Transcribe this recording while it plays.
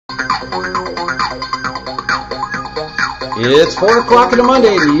It's 4 o'clock on a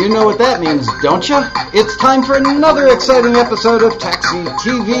Monday, and you know what that means, don't you? It's time for another exciting episode of Taxi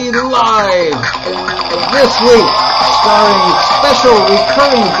TV Live. This week, starring special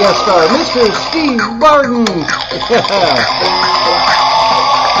recurring guest star, Mr. Steve Barton.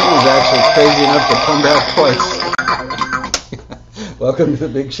 He was actually crazy enough to come back twice. Welcome to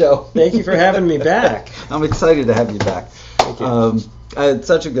the big show. Thank you for having me back. I'm excited to have you back. Thank you. I had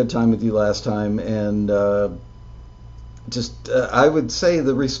such a good time with you last time, and I would say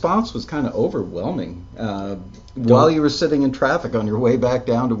the response was kind of overwhelming while you were sitting in traffic on your way back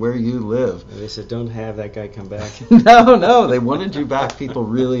down to where you live. They said, don't have that guy come back. No, they wanted you back. People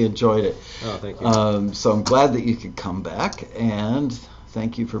really enjoyed it. Oh, thank you. So I'm glad that you could come back, and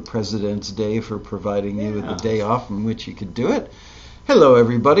thank you for President's Day for providing you with a day off in which you could do it. Hello,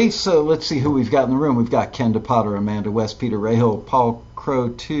 everybody. So let's see who we've got in the room. We've got Ken DePotter, Amanda West, Peter Rahill, Paul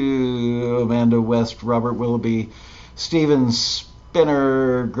Crow II, Amanda West, Robert Willoughby, Steven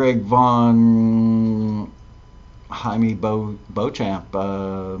Spinner, Greg Vaughn, Jaime Beauchamp,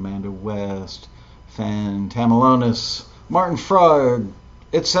 Amanda West, Fan Tamalonis, Martin Frog,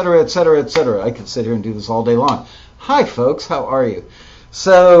 etc., etc., etc. I could sit here and do this all day long. Hi, folks. How are you?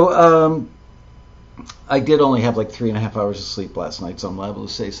 So, I did only have like 3.5 hours of sleep last night, so I'm liable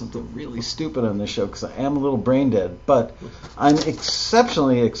to say something really stupid on this show because I am a little brain dead. But I'm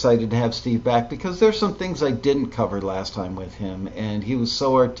exceptionally excited to have Steve back because there's some things I didn't cover last time with him, and he was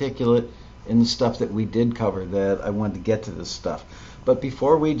so articulate in the stuff that we did cover that I wanted to get to this stuff. But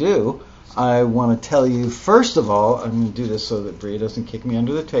before we do, I want to tell you, first of all, I'm going to do this so that Bria doesn't kick me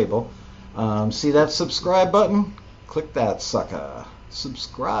under the table. See that subscribe button? Click that sucker.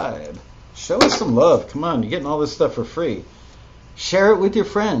 Subscribe. Show us some love. Come on, you're getting all this stuff for free. Share it with your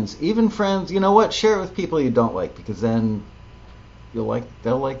friends. Even friends, you know what? Share it with people you don't like, because then they'll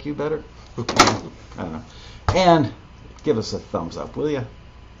like you better. I don't know. And give us a thumbs up, will you?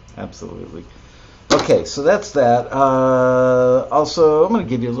 Absolutely. Okay, so that's that. Also, I'm going to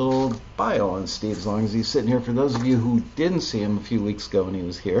give you a little bio on Steve as long as he's sitting here. For those of you who didn't see him a few weeks ago when he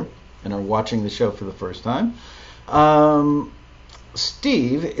was here and are watching the show for the first time,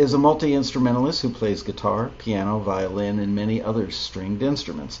 Steve is a multi-instrumentalist who plays guitar, piano, violin, and many other stringed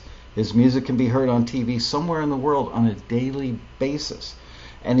instruments. His music can be heard on TV somewhere in the world on a daily basis.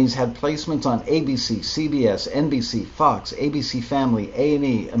 And he's had placements on ABC, CBS, NBC, Fox, ABC Family,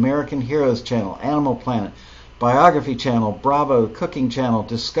 A&E, American Heroes Channel, Animal Planet, Biography Channel, Bravo, Cooking Channel,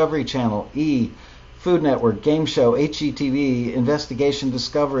 Discovery Channel, E!, Food Network, Game Show, HGTV, Investigation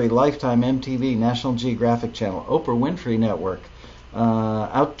Discovery, Lifetime, MTV, National Geographic Channel, Oprah Winfrey Network,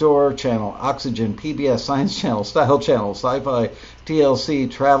 Outdoor Channel, Oxygen, PBS, Science Channel, Style Channel, Sci-Fi,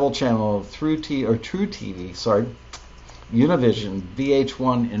 TLC, Travel Channel, True TV, Univision,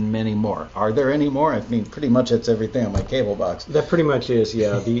 VH1, and many more. Are there any more? I mean, pretty much that's everything on my cable box. That pretty much is,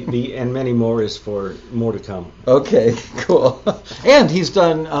 yeah. The and many more is for more to come. Okay, cool. And he's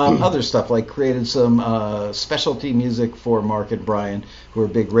done other stuff, like created some specialty music for Mark and Brian, who are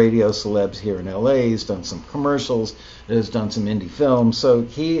big radio celebs here in LA. He's done some commercials. Has done some indie films. So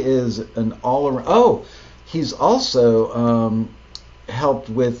he is an all-around... Oh, he's also helped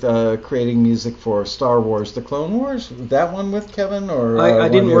with creating music for Star Wars, The Clone Wars. That one with Kevin? Or I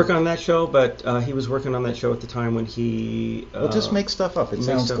didn't work on that show, but he was working on that show at the time when he... well, just make stuff up. It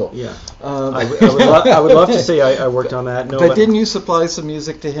sounds cool. Yeah. I would love to say I worked on that. No, but didn't you supply some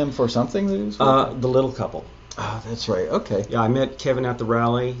music to him for something that he was working The Little Couple. Oh, that's right. Okay. Yeah, I met Kevin at the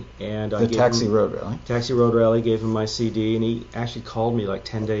rally, and the Taxi Road Rally. Taxi Road Rally, gave him my CD, and he actually called me like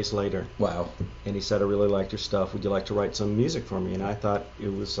 10 days later. Wow. And he said, I really liked your stuff. Would you like to write some music for me? And I thought it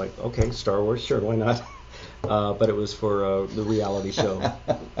was like, okay, Star Wars, sure, why not? But it was for the reality show,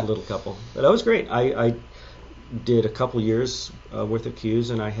 Little Couple. But that was great. I did a couple years worth of cues,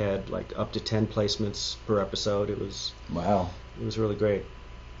 and I had like up to 10 placements per episode. It was wow. It was really great.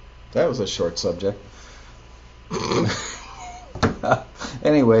 That was a short subject.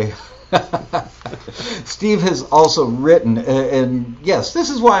 Anyway, Steve has also written, and yes, this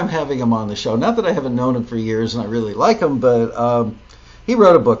is why I'm having him on the show. Not that I haven't known him for years and I really like him, but he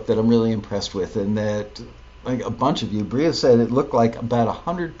wrote a book that I'm really impressed with, and that like a bunch of you, Bria said it looked like about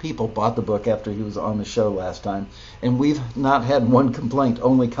 100 people bought the book after he was on the show last time, and we've not had one complaint,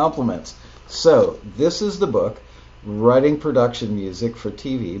 only compliments. So this is the book, Writing Production Music for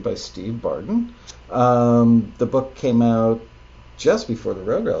TV by Steve Barton. The book came out just before the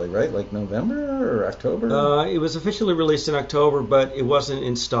Road Rally, right? Like November or October? It was officially released in October, but it wasn't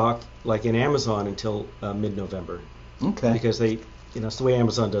in stock like in Amazon until mid-November. Okay. Because they, it's the way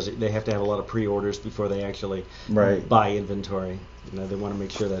Amazon does it. They have to have a lot of pre-orders before they actually right. buy inventory. They want to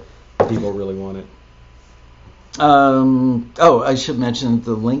make sure that people really want it. I should mention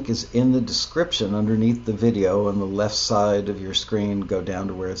the link is in the description underneath the video on the left side of your screen. Go down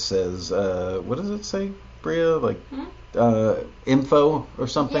to where it says, what does it say, Bria? Like info or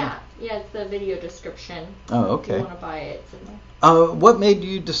something? Yeah, it's the video description. Oh, okay. If you want to buy it, it's in there. What made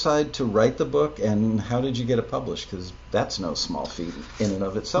you decide to write the book, and how did you get it published? Because that's no small feat in and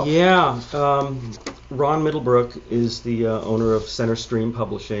of itself. Yeah, Ron Middlebrook is the owner of Center Stream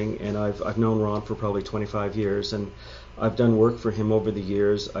Publishing, and I've known Ron for probably 25 years, and I've done work for him over the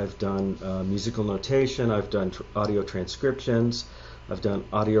years. I've done musical notation, I've done audio transcriptions, I've done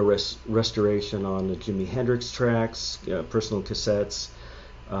audio restoration on the Jimi Hendrix tracks, personal cassettes.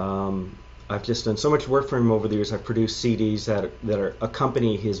 I've just done so much work for him over the years. I've produced CDs that are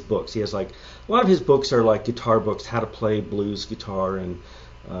accompany his books. He has a lot of his books are like guitar books, how to play blues guitar and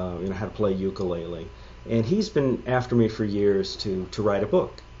how to play ukulele. And he's been after me for years to write a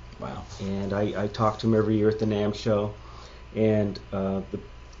book. Wow. And I talk to him every year at the NAMM show. And the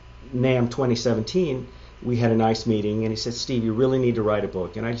NAMM 2017, we had a nice meeting, and he said, "Steve, you really need to write a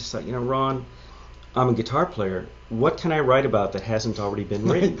book." And I just thought, Ron, I'm a guitar player. What can I write about that hasn't already been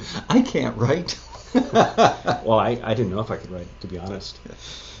written? I can't write. Well, I didn't know if I could write, to be honest.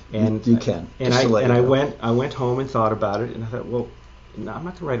 And you can. And I went home and thought about it, and I thought, well, no, I'm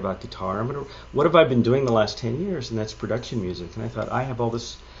not going to write about guitar. What have I been doing the last 10 years? And that's production music. And I thought, I have all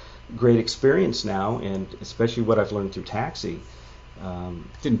this great experience now, and especially what I've learned through Taxi.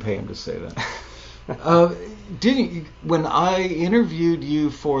 Didn't pay him to say that. Didn't you, when I interviewed you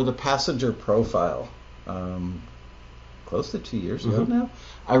for the Passenger Profile, close to 2 years ago now,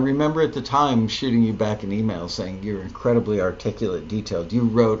 I remember at the time shooting you back an email saying you're incredibly articulate, detailed. You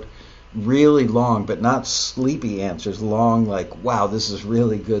wrote really long, but not sleepy answers, long like, wow, this is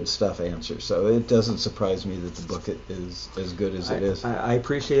really good stuff answers. So it doesn't surprise me that the book is as good as it is. I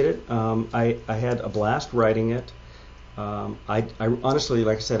appreciate it. I had a blast writing it. I honestly,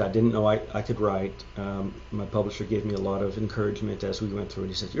 like I said, I didn't know I could write. My publisher gave me a lot of encouragement as we went through it.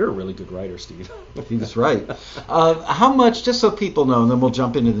 He said, "You're a really good writer, Steve." He was right. How much, just so people know, and then we'll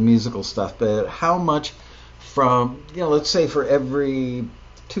jump into the musical stuff, but how much from, let's say for every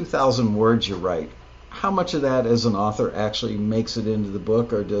 2,000 words you write, how much of that as an author actually makes it into the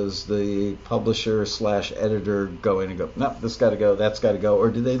book, or does the publisher / editor go in and go, no, this got to go, that's got to go, or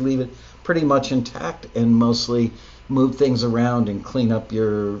do they leave it pretty much intact and mostly move things around and clean up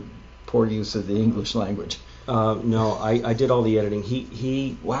your poor use of the English language? No, I did all the editing.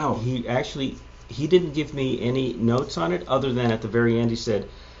 He didn't give me any notes on it other than at the very end he said,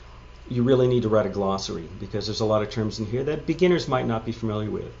 you really need to write a glossary because there's a lot of terms in here that beginners might not be familiar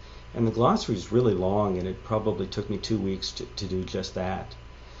with. And the glossary is really long, and it probably took me 2 weeks to do just that.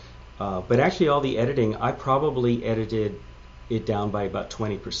 But actually all the editing, I probably edited it down by about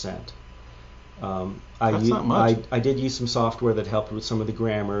 20%. That's not much. I did use some software that helped with some of the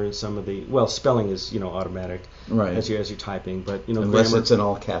grammar and some of the spelling is automatic right as you're typing, but unless grammar, it's in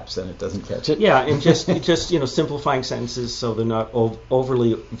all caps, then it doesn't catch it. Yeah, and just simplifying sentences so they're not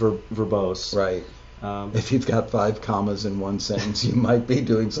overly verbose. Right. If you've got 5 commas in one sentence, you might be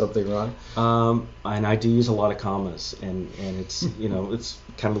doing something wrong. And I do use a lot of commas, and it's it's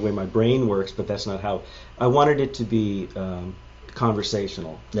kind of the way my brain works, but that's not how I wanted it to be.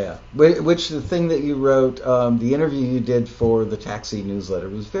 Conversational. Yeah. Which the thing that you wrote, the interview you did for the Taxi newsletter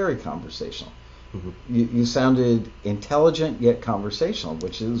was very conversational. Mm-hmm. You sounded intelligent yet conversational,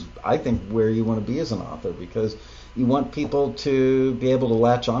 which is, I think, where you want to be as an author, because you want people to be able to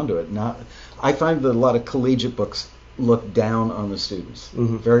latch onto it. I find that a lot of collegiate books look down on the students,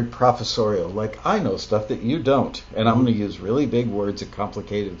 very professorial, like, I know stuff that you don't, and I'm going to use really big words and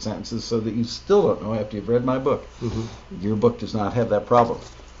complicated sentences so that you still don't know after you've read my book. Your book does not have that problem.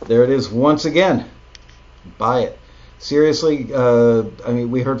 There it is once again. Buy it. Seriously,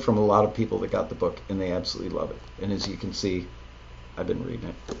 we heard from a lot of people that got the book, and they absolutely love it. And as you can see, I've been reading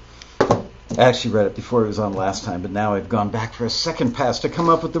it. I actually read it before it was on last time, but now I've gone back for a second pass to come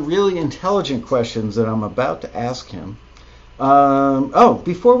up with the really intelligent questions that I'm about to ask him.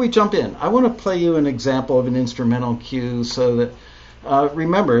 Before we jump in, I want to play you an example of an instrumental cue so that,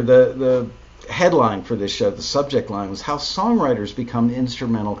 remember, the headline for this show, the subject line, was how songwriters become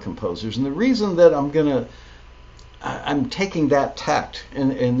instrumental composers. And the reason that I'm taking that tact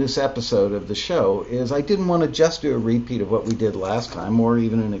in this episode of the show is I didn't want to just do a repeat of what we did last time or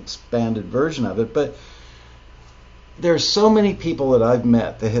even an expanded version of it, but there's so many people that I've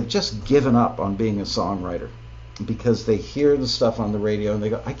met that have just given up on being a songwriter because they hear the stuff on the radio and they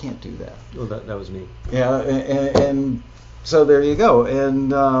go, I can't do that. Well, that was me. Yeah, and so there you go.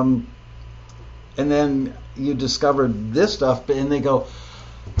 And then you discovered this stuff, and they go,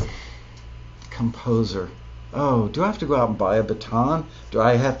 composer. Oh, do I have to go out and buy a baton? Do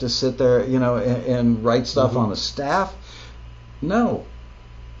I have to sit there, and write stuff on a staff? No.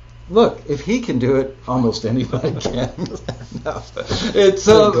 Look, if he can do it, almost anybody can. No. It's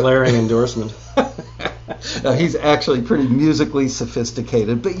a glaring endorsement. No, he's actually pretty musically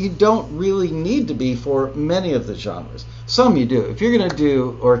sophisticated, but you don't really need to be for many of the genres. Some you do. If you're going to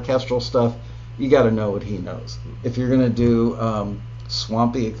do orchestral stuff, you got to know what he knows. If you're going to do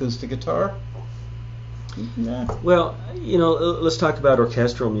swampy acoustic guitar, nah. Well, let's talk about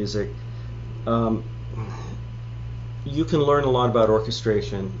orchestral music. You can learn a lot about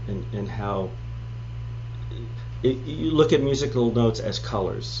orchestration and how you look at musical notes as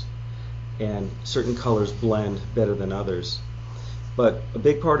colors, and certain colors blend better than others. But a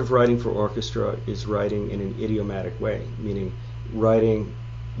big part of writing for orchestra is writing in an idiomatic way, meaning writing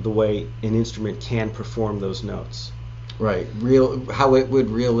the way an instrument can perform those notes. Right, how it would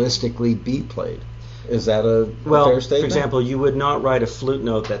realistically be played. Is that a fair statement? For example, you would not write a flute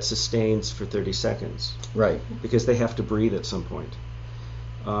note that sustains for 30 seconds. Right. Because they have to breathe at some point.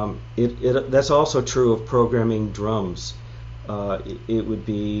 That's also true of programming drums. It would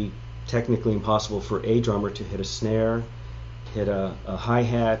be technically impossible for a drummer to hit a snare, hit a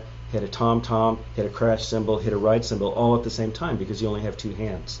hi-hat, hit a tom-tom, hit a crash cymbal, hit a ride cymbal all at the same time because you only have two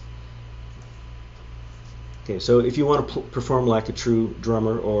hands. Okay, so if you want to perform like a true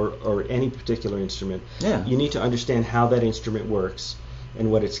drummer or any particular instrument, you need to understand how that instrument works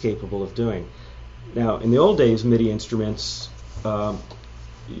and what it's capable of doing. Now, in the old days, MIDI instruments,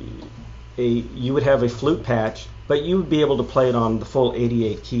 you would have a flute patch, but you would be able to play it on the full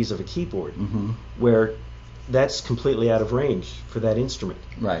 88 keys of a keyboard, where that's completely out of range for that instrument.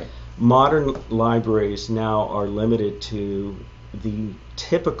 Right. Modern libraries now are limited to the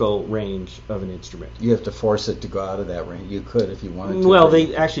typical range of an instrument. You have to force it to go out of that range. You could if you wanted to. Well,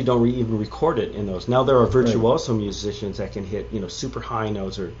 they actually don't even record it in those. Now there are virtuoso musicians that can hit, super high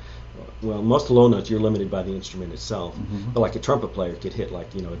notes or, most low notes you're limited by the instrument itself. But like a trumpet player could hit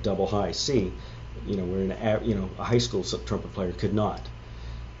like, a double high C, where a high school trumpet player could not.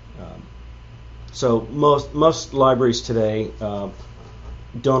 So most libraries today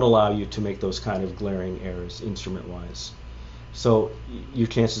don't allow you to make those kind of glaring errors instrument-wise. So your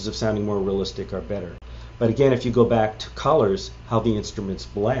chances of sounding more realistic are better. But again, if you go back to colors, how the instruments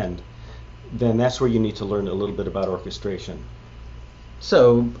blend, then that's where you need to learn a little bit about orchestration.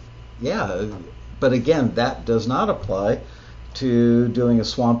 So, but again, that does not apply to doing a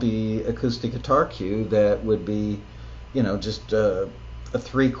swampy acoustic guitar cue that would be, just a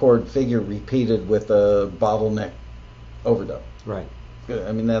 3-chord figure repeated with a bottleneck overdub. Right.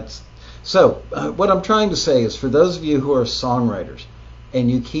 I mean, that's... So, what I'm trying to say is for those of you who are songwriters and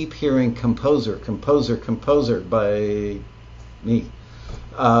you keep hearing composer by me,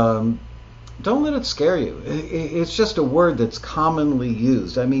 don't let it scare you. It's just a word that's commonly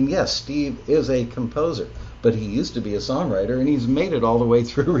used. I mean, yes, Steve is a composer, but he used to be a songwriter and he's made it all the way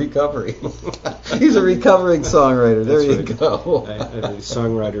through recovery. He's a recovering songwriter. There you go. I have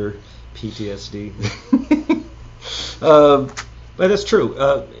songwriter PTSD. But that's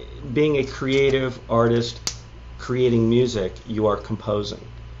true. Being a creative artist, creating music, you are composing.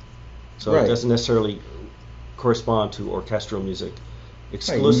 So it doesn't necessarily correspond to orchestral music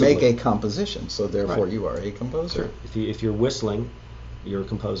exclusively. You make a composition, so therefore you are a composer. Sure. If you're whistling, you're a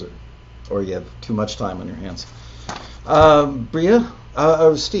composer. Or you have too much time on your hands. Bria,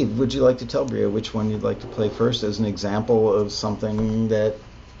 Steve, would you like to tell Bria which one you'd like to play first as an example of something that...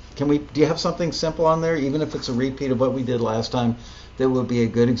 Do you have something simple on there, even if it's a repeat of what we did last time, that would be a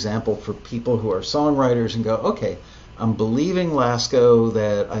good example for people who are songwriters and go, okay, I'm believing Lasko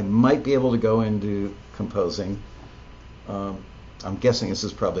that I might be able to go into composing. I'm guessing this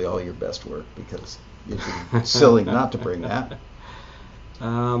is probably all your best work because it'd be silly not to bring that.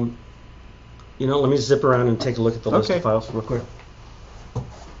 Let me zip around and take a look at the list of files real quick.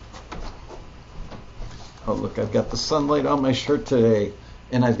 Oh, look, I've got the sunlight on my shirt today.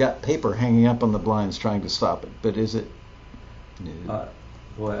 And I've got paper hanging up on the blinds trying to stop it. But is it? No.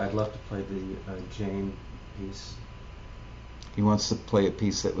 Boy, I'd love to play the Jane piece. He wants to play a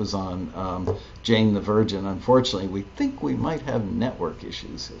piece that was on Jane the Virgin. Unfortunately, we think we might have network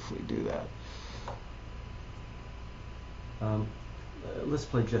issues if we do that. Let's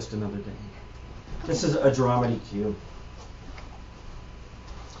play Just Another Day. This is a dramedy cue.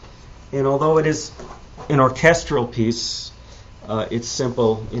 And although it is an orchestral piece, it's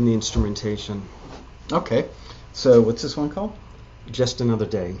simple in the instrumentation. Okay. So what's this one called? Just Another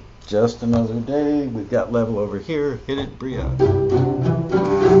Day. Just Another Day. We've got level over here. Hit it, Bria.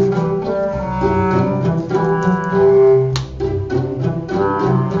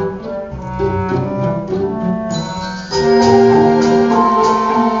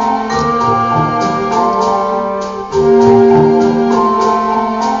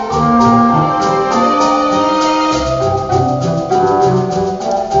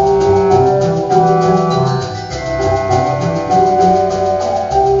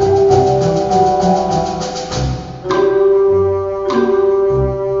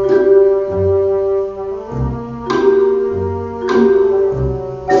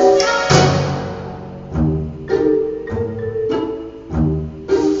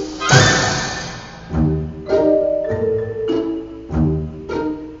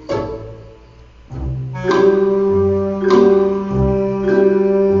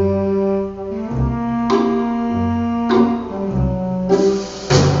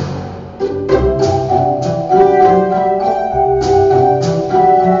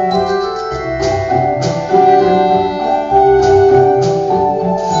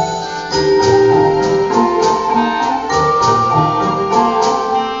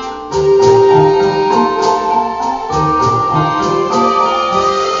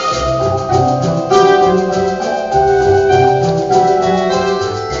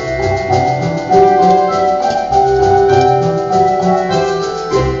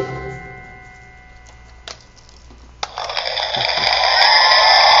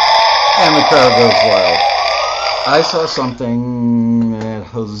 I saw something that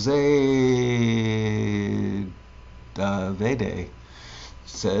Jose Vede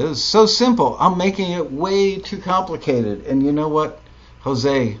says, so simple, I'm making it way too complicated. And you know what,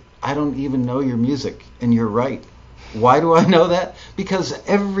 Jose, I don't even know your music, and you're right. Why do I know that? Because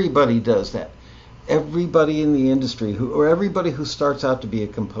everybody does that. Everybody in the industry, or everybody who starts out to be a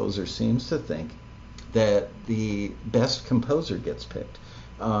composer, seems to think that the best composer gets picked,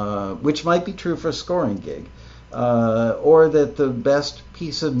 which might be true for a scoring gig, or that the best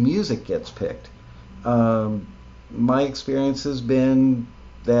piece of music gets picked. My experience has been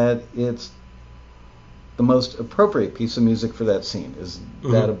that it's the most appropriate piece of music for that scene. Is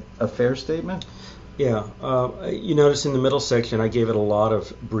that a fair statement? Yeah. You notice in the middle section I gave it a lot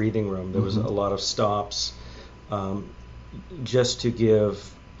of breathing room. There was a lot of stops, just to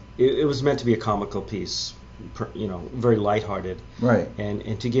give... It was meant to be a comical piece, very lighthearted. Right.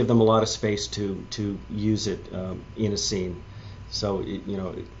 And to give them a lot of space to use it in a scene. So,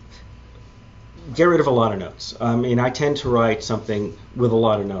 get rid of a lot of notes. I tend to write something with a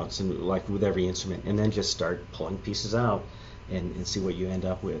lot of notes, and like with every instrument, and then just start pulling pieces out and see what you end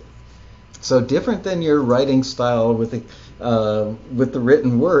up with. So different than your writing style with the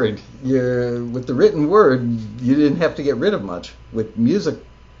written word. With the written word, you didn't have to get rid of much. With music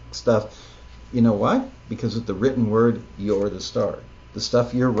stuff, you know why? Because with the written word, you're the star. The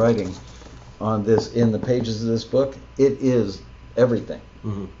stuff you're writing in the pages of this book, it is everything.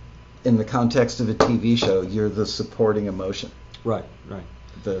 Mm-hmm. In the context of a TV show, you're the supporting emotion. Right.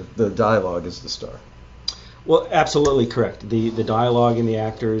 The dialogue is the star. Well, absolutely correct. The dialogue and the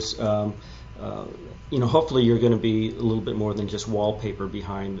actors, hopefully you're going to be a little bit more than just wallpaper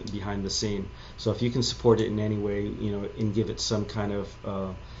behind the scene. So if you can support it in any way, and give it some kind of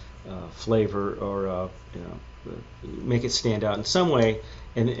flavor, or make it stand out in some way,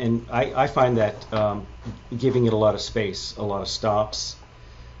 and I find that giving it a lot of space, a lot of stops,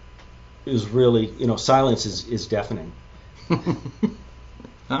 is really, silence is deafening.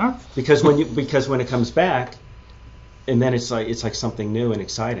 Uh-huh. Because when it comes back, and then it's like something new and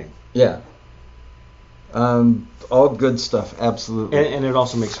exciting. Yeah. All good stuff, absolutely. And it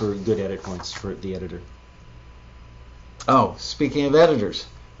also makes for good edit points for the editor. Oh, speaking of editors,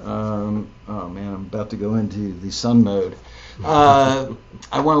 I'm about to go into the sun mode. I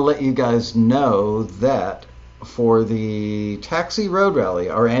want to let you guys know that for the Taxi Road Rally,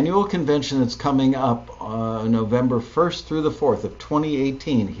 our annual convention that's coming up November 1st through the 4th of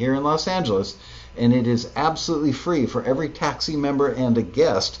 2018 here in Los Angeles, and it is absolutely free for every Taxi member and a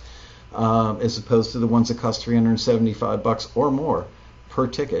guest, as opposed to the ones that cost $375 or more per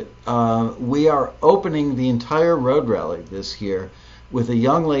ticket. We are opening the entire road rally this year with a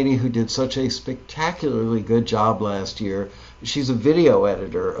young lady who did such a spectacularly good job last year. She's a video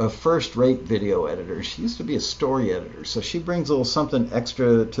editor, a first-rate video editor. She used to be a story editor, so she brings a little something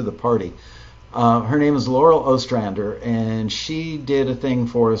extra to the party. Her name is Laurel Ostrander, and she did a thing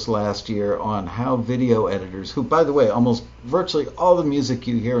for us last year on how video editors, who, by the way, almost virtually all the music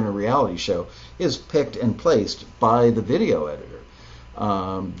you hear in a reality show is picked and placed by the video editor.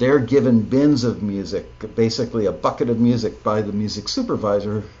 They're given bins of music, basically a bucket of music by the music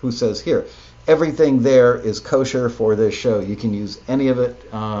supervisor, who says, here, everything there is kosher for this show. You can use any of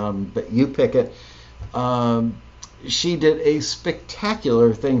it, but you pick it. She did a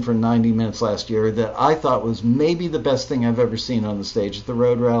spectacular thing for 90 minutes last year that I thought was maybe the best thing I've ever seen on the stage at the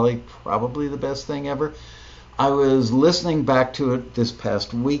Road Rally, probably the best thing ever. I was listening back to it this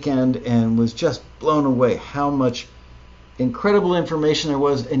past weekend and was just blown away how much incredible information there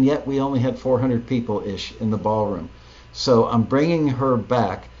was, and yet we only had 400 people-ish in the ballroom. So I'm bringing her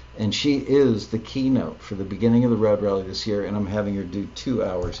back, and she is the keynote for the beginning of the Road Rally this year, and I'm having her do 2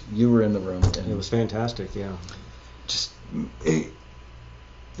 hours. You were in the room. And it was fantastic, yeah.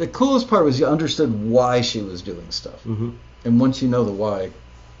 The coolest part was you understood why she was doing stuff. Mm-hmm. And once you know the why...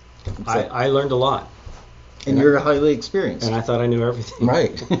 I learned a lot. And you're highly experienced. And I thought I knew everything.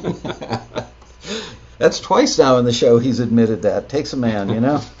 Right. That's twice now in the show he's admitted that. Takes a man, you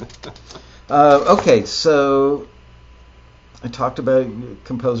know. Okay, so I talked about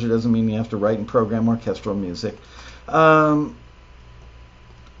composer doesn't mean you have to write and program orchestral music.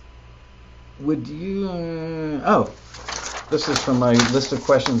 Would you... this is from my list of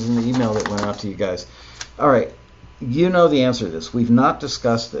questions in the email that went out to you guys. All right. You know the answer to this. We've not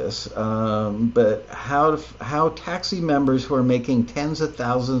discussed this, but how taxi members who are making tens of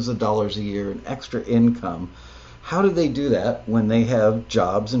thousands of dollars a year in extra income, how do they do that when they have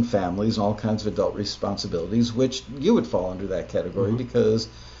jobs and families and all kinds of adult responsibilities, which you would fall under that category, mm-hmm. because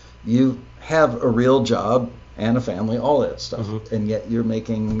you have a real job and a family, all that stuff. And yet you're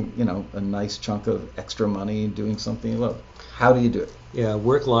making, a nice chunk of extra money doing something you love. How do you do it? Yeah,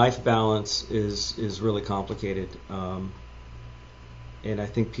 work-life balance is really complicated. And I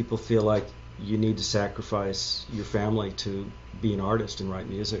think people feel like you need to sacrifice your family to be an artist and write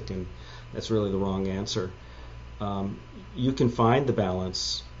music, and that's really the wrong answer. You can find the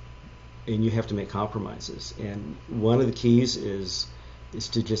balance, and you have to make compromises. And one of the keys is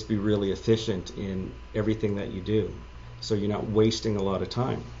to just be really efficient in everything that you do, so you're not wasting a lot of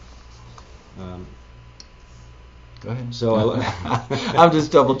time. Go ahead. So I'm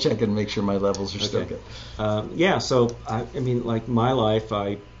just double checking to make sure my levels are still good. So I mean, like my life,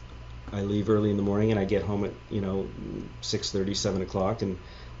 I leave early in the morning and I get home at 6:30, 7 o'clock, and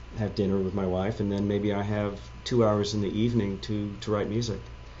have dinner with my wife, and then maybe I have 2 hours in the evening to write music.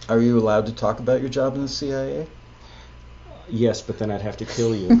 Are you allowed to talk about your job in the CIA? Yes, but then I'd have to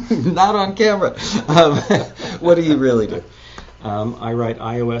kill you. Not on camera. What do you really do? I write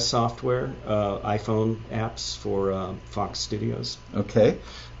iOS software, iPhone apps for Fox Studios. Okay.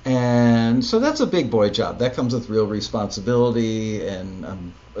 And so that's a big boy job. That comes with real responsibility, and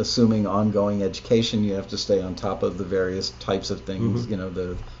I'm assuming ongoing education. You have to stay on top of the various types of things,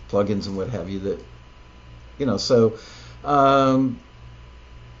 the plugins and what have you that, so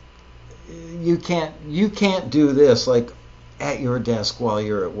you can't do this like at your desk while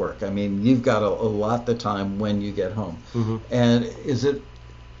you're at work. I mean, you've got a lot of time when you get home. And is it,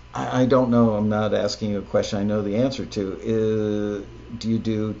 I don't know, I'm not asking you a question I know the answer to. Do you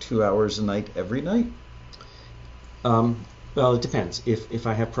do 2 hours a night every night? Well, it depends. If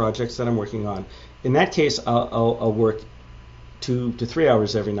I have projects that I'm working on, in that case, I'll work 2 to 3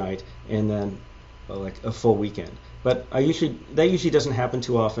 hours every night, and then like a full weekend. But that usually doesn't happen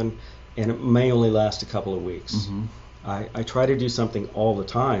too often, and it may only last a couple of weeks. I try to do something all the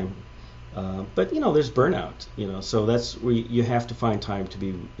time, but there's burnout. So that's where you have to find time to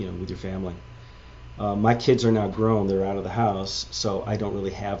be with your family. My kids are now grown; they're out of the house, so I don't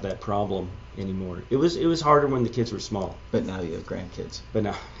really have that problem anymore. It was harder when the kids were small. But now you have grandkids. But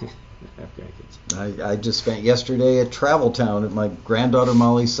now I have grandkids. I just spent yesterday at Travel Town at my granddaughter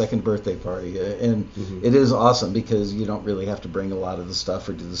Molly's second birthday party, and it is awesome because you don't really have to bring a lot of the stuff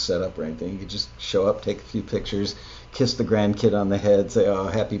or do the setup or anything. You just show up, take a few pictures, kiss the grandkid on the head, say, "Oh,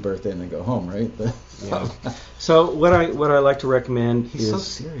 happy birthday," and then go home, right? Yeah. So what I like to recommend He's is so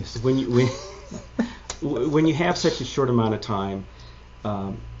serious. when you have such a short amount of time,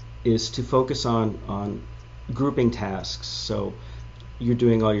 is to focus on grouping tasks. So you're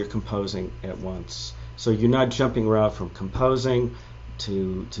doing all your composing at once. So you're not jumping around from composing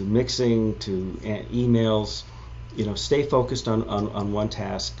to mixing to emails. Stay focused on one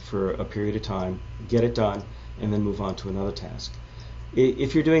task for a period of time, get it done, and then move on to another task.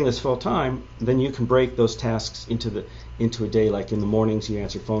 If you're doing this full time, then you can break those tasks into a day. Like in the mornings, you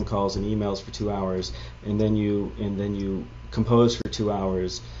answer phone calls and emails for 2 hours, and then you compose for 2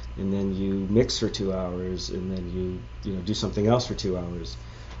 hours, and then you mix for 2 hours, and then you do something else for 2 hours.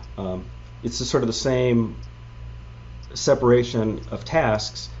 It's sort of the same separation of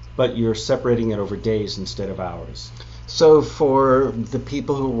tasks, but you're separating it over days instead of hours. So for the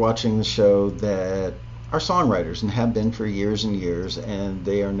people who are watching the show that are songwriters and have been for years and years, and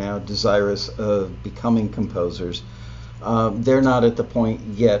they are now desirous of becoming composers, they're not at the point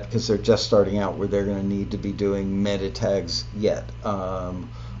yet, because they're just starting out, where they're going to need to be doing meta tags yet,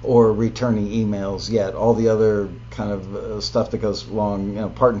 or returning emails yet. All the other kind of stuff that goes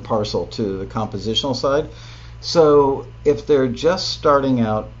along, part and parcel to the compositional side. So if they're just starting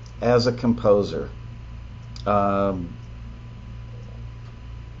out as a composer,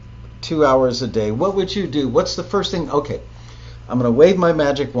 2 hours a day, what would you do? What's the first thing? Okay, I'm going to wave my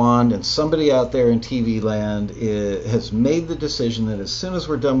magic wand, and somebody out there in TV land has made the decision that as soon as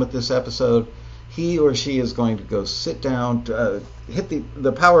we're done with this episode, he or she is going to go sit down, hit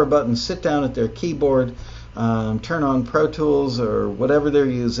the power button, sit down at their keyboard, turn on Pro Tools or whatever they're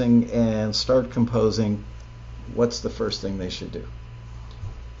using, and start composing. What's the first thing they should do?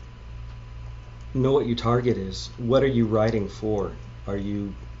 Know what your target is. What are you writing for? Are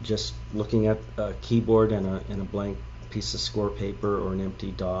you just looking at a keyboard and a blank piece of score paper or an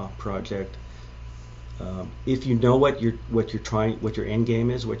empty DAW project? If you know what your end game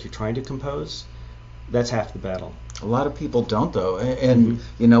is, what you're trying to compose, that's half the battle. A lot of people don't, though, and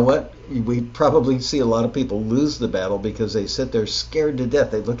you know what? We probably see a lot of people lose the battle because they sit there scared to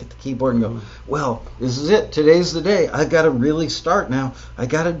death. They look at the keyboard and go, "Well, this is it. Today's the day. I got to really start now. I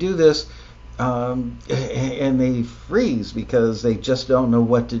got to do this." And they freeze because they just don't know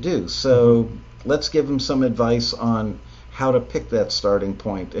what to do. So let's give them some advice on how to pick that starting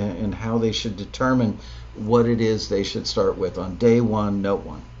point and how they should determine what it is they should start with on day one, note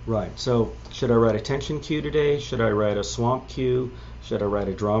one. Right. So should I write a tension cue today? Should I write a swamp cue? Should I write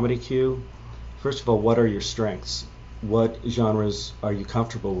a dramedy cue? First of all, what are your strengths? What genres are you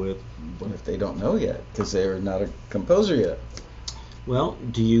comfortable with? What if they don't know yet because they're not a composer yet? Well,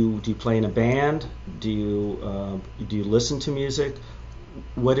 do you play in a band? Do you listen to music?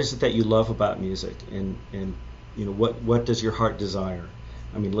 What is it that you love about music? And what does your heart desire?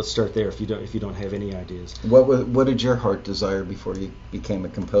 I mean, let's start there. If you don't have any ideas. What did your heart desire before you became a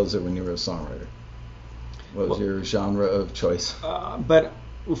composer when you were a songwriter? What was your genre of choice? But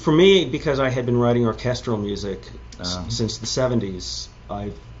for me, because I had been writing orchestral music since the 70s,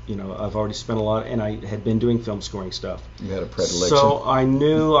 I've already spent a lot, and I had been doing film scoring stuff. You had a predilection. So I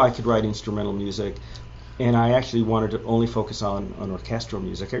knew I could write instrumental music, and I actually wanted to only focus on orchestral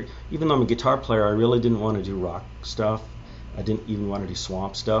music. Even though I'm a guitar player, I really didn't want to do rock stuff. I didn't even want to do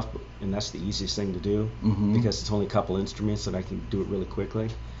swamp stuff, and that's the easiest thing to do because it's only a couple instruments and I can do it really quickly.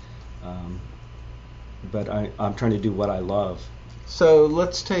 But I'm trying to do what I love. So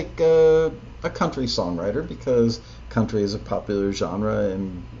let's take a country songwriter, because country is a popular genre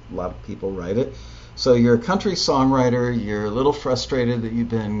and a lot of people write it. So you're a country songwriter, you're a little frustrated that you've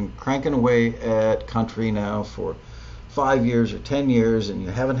been cranking away at country now for 5 years or 10 years and you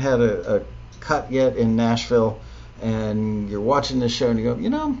haven't had a cut yet in Nashville, and you're watching this show and you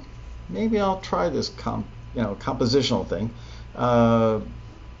go, maybe I'll try this compositional thing.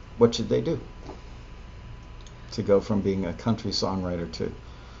 What should they do to go from being a country songwriter to?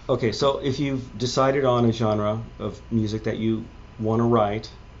 Okay, so if you've decided on a genre of music that you want to write,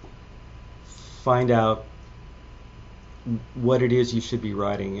 find out what it is you should be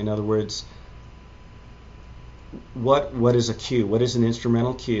writing. In other words, what is a cue? What is an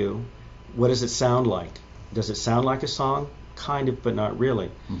instrumental cue? What does it sound like? Does it sound like a song? Kind of, but not really.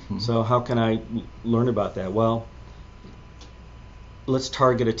 So how can I learn about that? Well, let's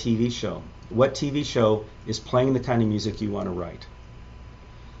target a TV show. What TV show is playing the kind of music you want to write?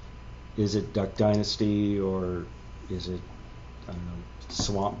 Is it Duck Dynasty, or is it, I don't know,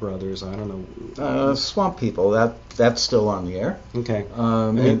 Swamp Brothers? I don't know. Swamp People. That's still on the air. Okay.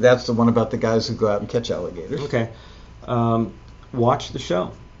 And that's the one about the guys who go out and catch alligators. Okay. Watch the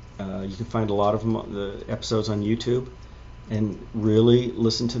show. You can find a lot of the episodes on YouTube, and really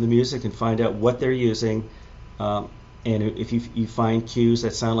listen to the music and find out what they're using. And if you find cues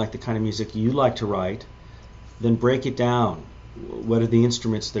that sound like the kind of music you like to write, then break it down. What are the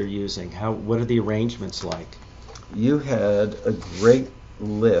instruments they're using? What are the arrangements like? You had a great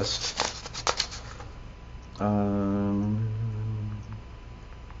list.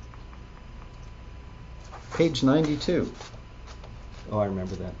 Page 92. Oh, I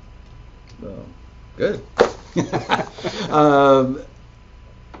remember that. Oh, good.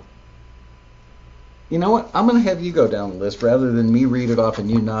 You know what? I'm going to have you go down the list rather than me read it off and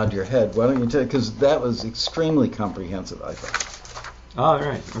you nod your head. Why don't you tell? Because that was extremely comprehensive, I thought. Oh, all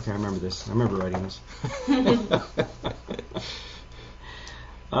right. Okay, I remember this. I remember writing this.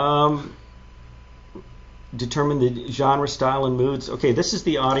 Determine the genre, style, and moods. Okay, this is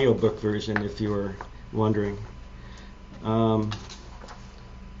the audiobook version, if you were wondering. We're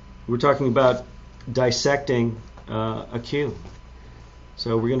talking about dissecting a cue.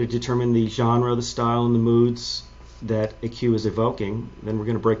 So we're going to determine the genre, the style, and the moods that a cue is evoking. Then we're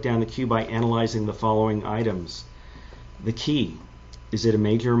going to break down the cue by analyzing the following items. The key. Is it a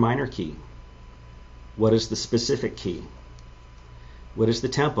major or minor key? What is the specific key? What is the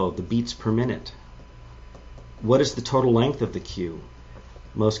tempo, the beats per minute? What is the total length of the cue?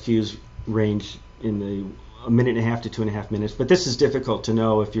 Most cues range in a minute and a half to 2.5 minutes, but this is difficult to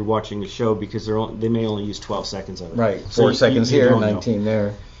know if you're watching a show because they may only use 12 seconds of it. Right, 4 seconds here, 19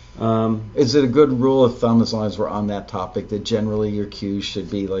 there. Is it a good rule of thumb, as long as we're on that topic, that generally your cues should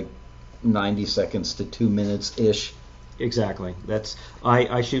be like 90 seconds to 2 minutes-ish? Exactly.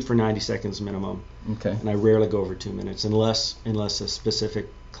 I shoot for 90 seconds minimum. Okay. And I rarely go over 2 minutes unless a specific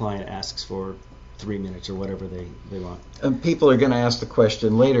client asks for 3 minutes or whatever they want. And people are going to ask the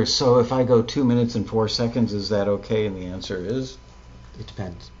question later, so if I go 2 minutes and 4 seconds, is that okay? And the answer is? It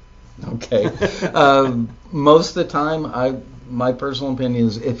depends. Okay. Most of the time, my personal opinion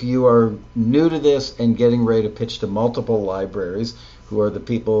is if you are new to this and getting ready to pitch to multiple libraries, who are the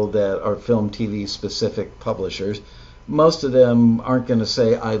people that are film, TV specific publishers, most of them aren't going to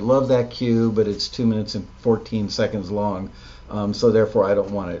say, I love that cue, but it's 2 minutes and 14 seconds long. So therefore, I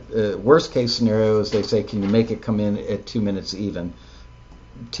don't want it. Worst case scenario is they say, can you make it come in at 2 minutes even?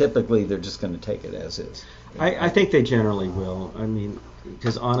 Typically, they're just going to take it as is. I think they generally will. I mean,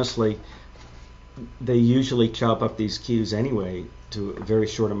 because honestly, they usually chop up these cues anyway to a very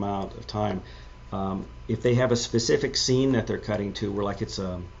short amount of time. If they have a specific scene that they're cutting to, where like it's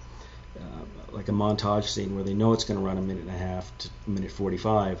like a montage scene where they know it's going to run a minute and a half to a minute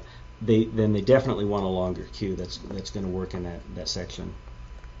 45, then they definitely want a longer cue that's going to work in that section.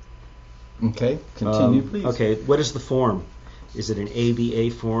 Okay, continue, please. Okay, what is the form? Is it an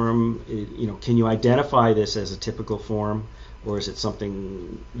ABA form? Can you identify this as a typical form, or is it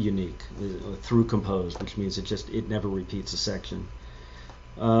something unique through composed, which means it never repeats a section?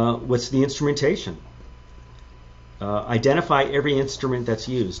 What's the instrumentation? Identify every instrument that's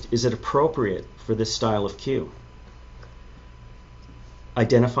used. Is it appropriate for this style of cue?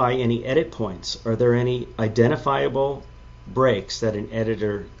 Identify any edit points. Are there any identifiable breaks that an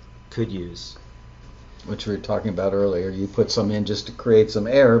editor could use? Which we were talking about earlier. You put some in just to create some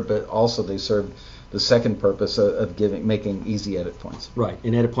air, but also they serve the second purpose of making easy edit points. Right,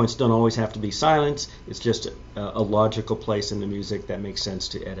 and edit points don't always have to be silence. It's just a logical place in the music that makes sense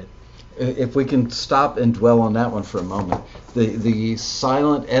to edit. If we can stop and dwell on that one for a moment, the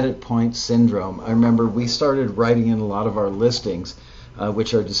silent edit point syndrome. I remember we started writing in a lot of our listings,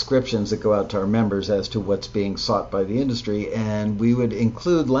 which are descriptions that go out to our members as to what's being sought by the industry, and we would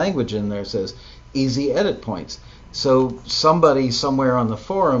include language in there that says easy edit points. So somebody somewhere on the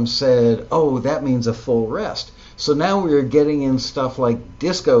forum said, oh, that means a full rest. So now we're getting in stuff like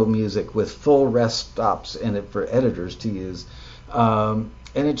disco music with full rest stops in it for editors to use.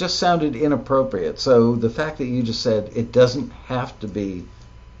 And it just sounded inappropriate. So the fact that you just said it doesn't have to be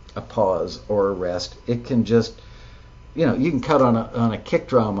a pause or a rest, it can just, you can cut on a kick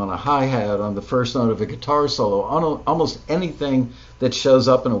drum, on a hi-hat, on the first note of a guitar solo, on almost anything that shows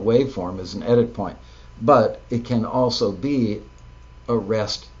up in a waveform is an edit point. But it can also be a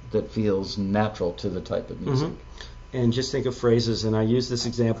rest that feels natural to the type of music. Mm-hmm. And just think of phrases, and I use this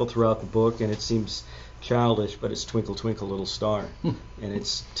example throughout the book, and it seems childish, but it's Twinkle Twinkle Little Star.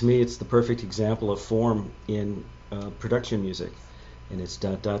 And to me it's the perfect example of form in production music. And it's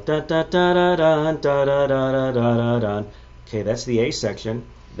da da da da da da da da da da da da. Okay, that's the A section.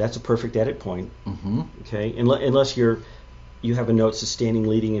 That's a perfect edit point. Mm-hmm. Okay, unless you have a note sustaining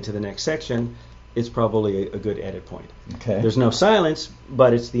leading into the next section, it's probably a good edit point. Okay. There's no silence,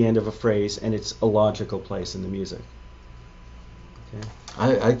 but it's the end of a phrase, and it's a logical place in the music. Okay.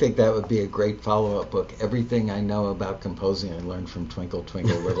 I think that would be a great follow-up book. Everything I know about composing I learned from Twinkle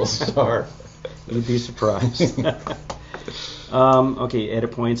Twinkle Little Star. You'd be surprised. Okay,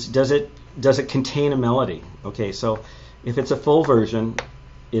 edit points. Does it contain a melody? Okay, so if it's a full version,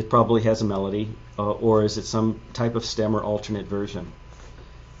 it probably has a melody, or is it some type of stem or alternate version?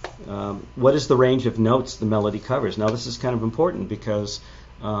 What is the range of notes the melody covers? Now this is kind of important because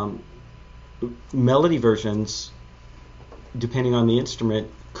melody versions, depending on the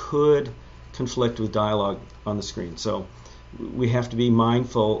instrument, could conflict with dialogue on the screen. So we have to be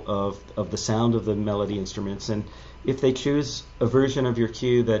mindful of the sound of the melody instruments, and if they choose a version of your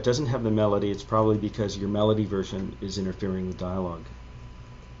cue that doesn't have the melody, it's probably because your melody version is interfering with dialogue.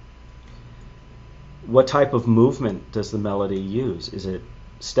 What type of movement does the melody use? Is it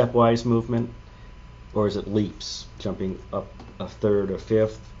stepwise movement, or is it leaps, jumping up a third or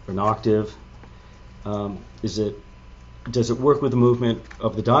fifth or an octave? Does it work with the movement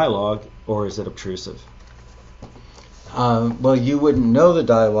of the dialogue, or is it obtrusive? Well, you wouldn't know the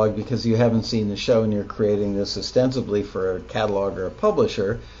dialogue because you haven't seen the show and you're creating this ostensibly for a catalog or a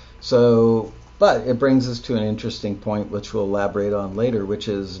publisher. But it brings us to an interesting point, which we'll elaborate on later, which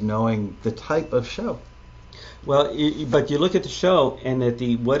is knowing the type of show. Well, but you look at the show, and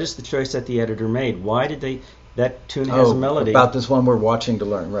what is the choice that the editor made? Why did that tune has a melody. About this one we're watching to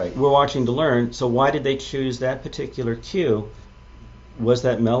learn, right. We're watching to learn, so why did they choose that particular cue? Was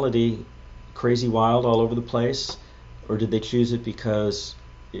that melody crazy wild all over the place? Or did they choose it because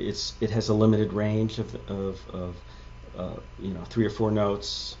it has a limited range of 3 or 4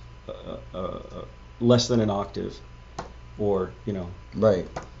 notes, less than an octave, or right.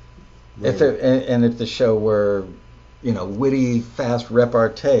 If the show were witty, fast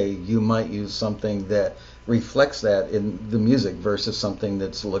repartee, you might use something that reflects that in the music versus something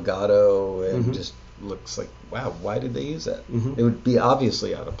that's legato and mm-hmm. just looks like, wow, why did they use that? Mm-hmm. It would be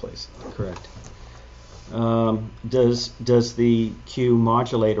obviously out of place. Correct. Does the cue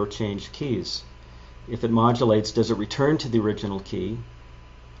modulate or change keys? If it modulates, does it return to the original key?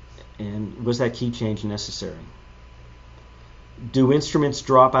 And was that key change necessary? Do instruments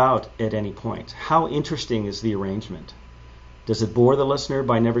drop out at any point? How interesting is the arrangement? Does it bore the listener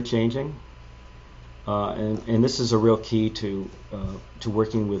by never changing? And this is a real key to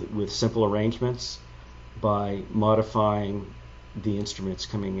working with simple arrangements by modifying the instruments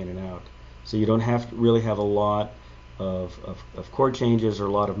coming in and out. So you don't have to really have a lot of chord changes or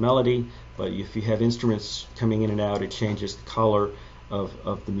a lot of melody, but if you have instruments coming in and out, it changes the color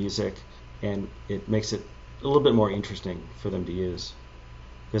of the music, and it makes it a little bit more interesting for them to use.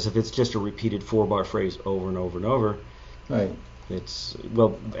 Because if it's just a repeated 4-bar phrase over and over and over, right, it's,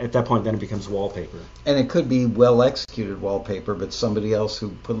 well, at that point then it becomes wallpaper. And it could be well executed wallpaper, but somebody else who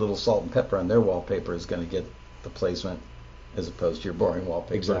put a little salt and pepper on their wallpaper is going to get the placement as opposed to your boring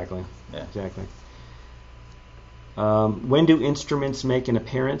wallpaper. Exactly. Yeah. Exactly. When do instruments make an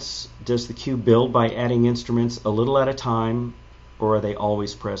appearance? Does the cue build by adding instruments a little at a time, or are they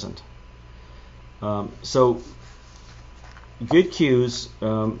always present? So good cues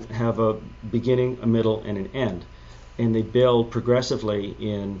have a beginning, a middle, and an end, and they build progressively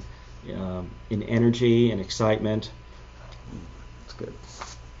in energy and excitement. That's good.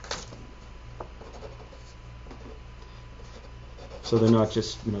 So they're not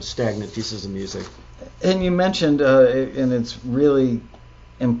just stagnant pieces of music. And you mentioned, and it's really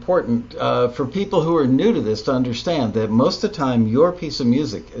important for people who are new to this to understand that most of the time your piece of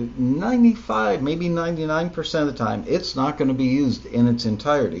music, 95, maybe 99% of the time, it's not going to be used in its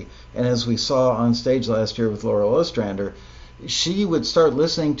entirety. And as we saw on stage last year with Laurel Ostrander, she would start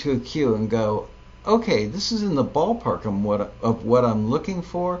listening to a cue and go, okay, this is in the ballpark of what I'm looking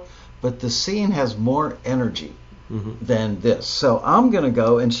for, but the scene has more energy than this. So I'm going to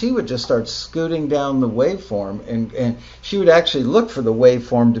go, and she would just start scooting down the waveform, and she would actually look for the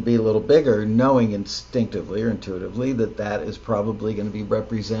waveform to be a little bigger, knowing instinctively or intuitively that that is probably going to be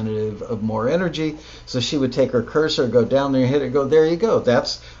representative of more energy. So she would take her cursor, go down there, hit it, go, there you go.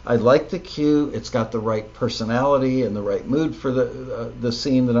 I like the cue. It's got the right personality and the right mood for the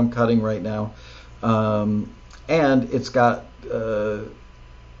scene that I'm cutting right now. And it's got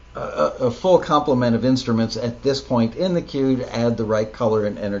a full complement of instruments at this point in the cue to add the right color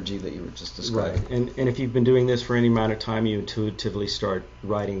and energy that you were just describing. Right, and if you've been doing this for any amount of time, you intuitively start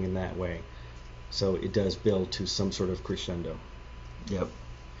writing in that way. So it does build to some sort of crescendo. Yep.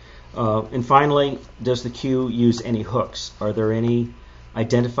 And finally, does the cue use any hooks? Are there any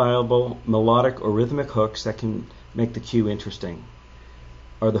identifiable melodic or rhythmic hooks that can make the cue interesting?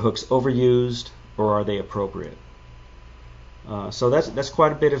 Are the hooks overused, or are they appropriate? So that's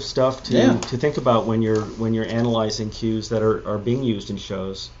quite a bit of stuff to think about when you're analyzing cues that are being used in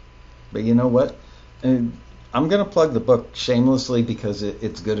shows. But you know what? I'm going to plug the book shamelessly because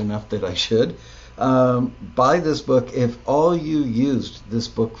it's good enough that I should. Buy this book. If all you used this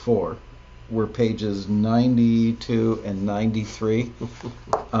book for were pages 92 and 93,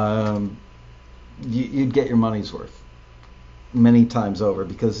 you'd get your money's worth many times over,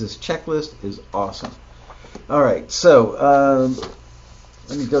 because this checklist is awesome. All right, so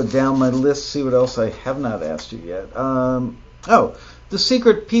let me go down my list, see what else I have not asked you yet. The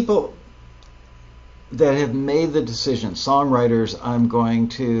secret people that have made the decision, songwriters, I'm going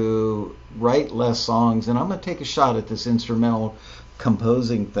to write less songs, and I'm going to take a shot at this instrumental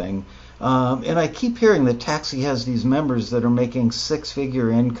composing thing. And I keep hearing that Taxi has these members that are making six-figure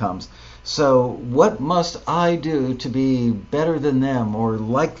incomes. So what must I do to be better than them, or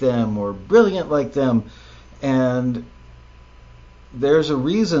like them, or brilliant like them? And there's a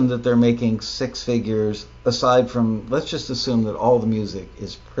reason that they're making six figures, aside from, let's just assume that all the music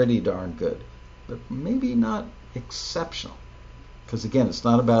is pretty darn good, but maybe not exceptional. Because again, it's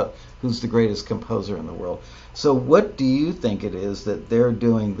not about who's the greatest composer in the world. So what do you think it is that they're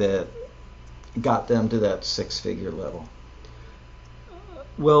doing that got them to that six-figure level?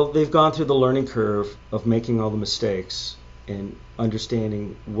 Well, they've gone through the learning curve of making all the mistakes and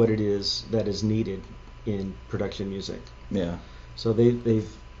understanding what it is that is needed in production music. Yeah. So they've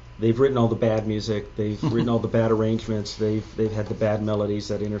written all the bad music. They've written all the bad arrangements. They've had the bad melodies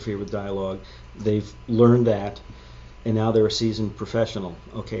that interfere with dialogue. They've learned that, and now they're a seasoned professional.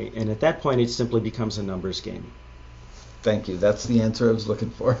 Okay, and at that point, it simply becomes a numbers game. Thank you. That's the answer I was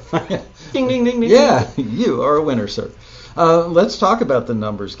looking for. Ding, ding, ding, ding. Yeah, you are a winner, sir. Let's talk about the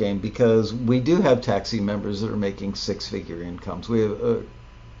numbers game, because we do have Taxi members that are making six-figure incomes. We have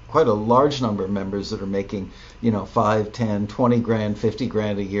quite a large number of members that are making, 5, 10, 20 grand, 50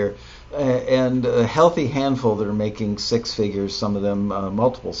 grand a year, and a healthy handful that are making six figures, some of them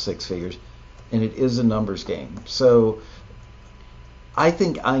multiple six figures, and it is a numbers game. So I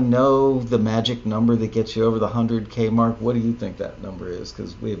think I know the magic number that gets you over the 100K mark. What do you think that number is?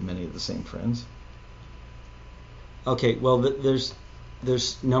 Because we have many of the same friends. Okay, well, there's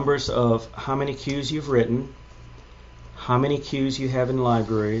numbers of how many cues you've written, how many cues you have in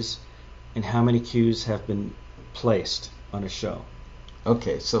libraries, and how many cues have been placed on a show.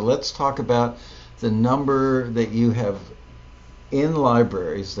 Okay, so let's talk about the number that you have in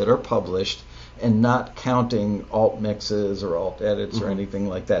libraries that are published, and not counting alt mixes or alt edits or anything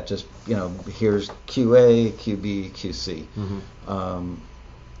like that. Just, here's QA, QB, QC.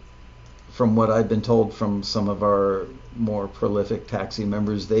 From what I've been told from some of our more prolific taxi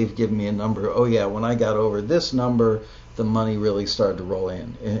members, they've given me a number. Oh yeah, when I got over this number, the money really started to roll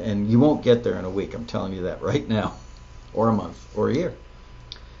in. And you won't get there in a week, I'm telling you that right now, or a month, or a year.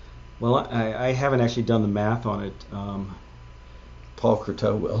 Well, I haven't actually done the math on it. Paul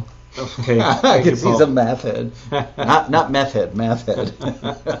Croteau will. Okay. Because he's a math head. not meth head, math head.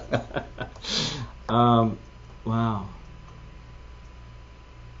 Wow.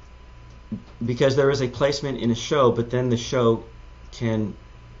 Because there is a placement in a show, but then the show can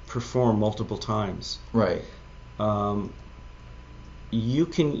perform multiple times. Right. You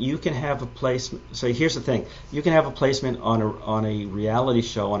can have a placement. So here's the thing: you can have a placement on a reality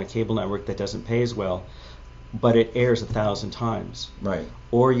show on a cable network that doesn't pay as well, but it airs 1,000 times. Right.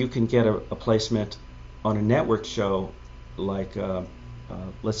 Or you can get a placement on a network show, like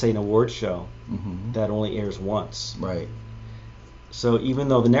let's say an award show that only airs once. Right. So even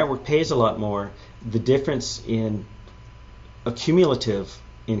though the network pays a lot more, the difference in accumulative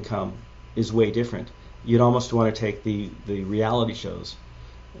income is way different. You'd almost want to take the reality shows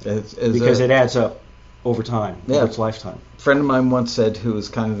because it adds up over time, over its lifetime. A friend of mine once said, who was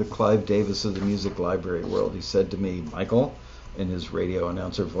kind of the Clive Davis of the music library world, he said to me, Michael, in his radio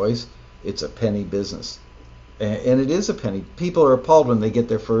announcer voice, it's a penny business. And it is a penny. People are appalled when they get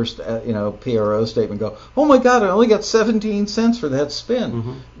their first, PRO statement. Go, oh my God, I only got 17 cents for that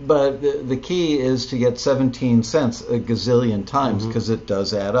spin. But the key is to get 17 cents a gazillion times because it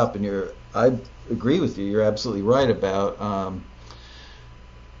does add up. And I agree with you. You're absolutely right about.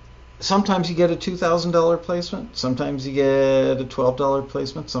 Sometimes you get a $2,000 placement. Sometimes you get a $12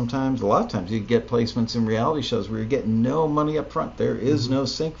 placement. A lot of times you get placements in reality shows where you're getting no money up front. There is no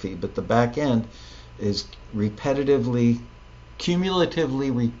sync fee, but the back end is repetitively cumulative.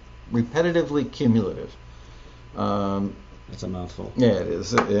 It's a mouthful. Yeah, it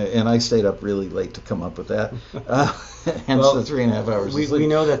is. And I stayed up really late to come up with that. Hence the 3.5 hours of sleep. We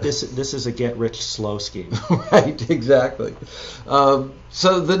know that this is a get-rich-slow scheme. Right, exactly. So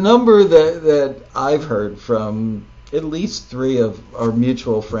the number that I've heard from at least 3 of our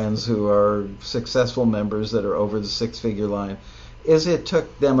mutual friends who are successful members that are over the 6-figure line is it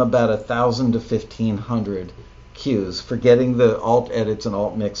took them about 1,000 to 1,500 cues, forgetting the alt edits and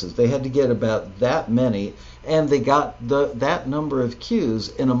alt mixes. They had to get about that many, and they got that number of cues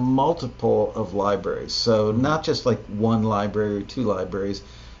in a multiple of libraries. So not just like one library or 2 libraries,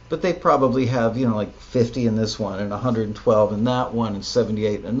 but they probably have, like 50 in this one, and 112 in that one, and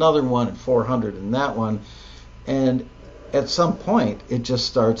 78 in another one, and 400 in that one. And at some point, it just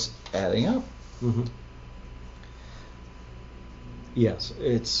starts adding up. Yes,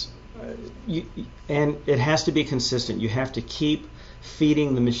 it's and it has to be consistent. You have to keep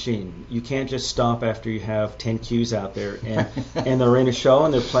feeding the machine. You can't just stop after you have 10 cues out there and they're in a show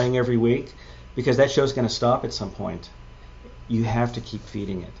and they're playing every week, because that show's going to stop at some point. You have to keep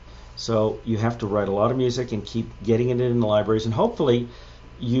feeding it. So you have to write a lot of music and keep getting it in the libraries, and hopefully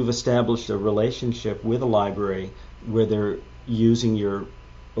you've established a relationship with a library where they're using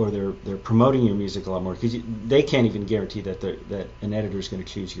they're promoting your music a lot more, because they can't even guarantee that an editor is going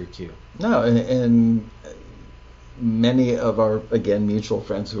to choose your cue. No, and many of our, again, mutual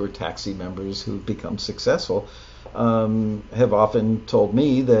friends who are taxi members who've become successful have often told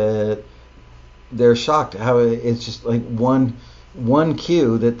me that they're shocked how it's just like one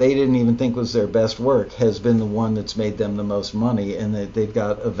cue that they didn't even think was their best work has been the one that's made them the most money, and that they've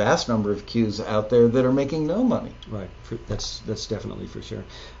got a vast number of cues out there that are making no money. Right. That's definitely for sure.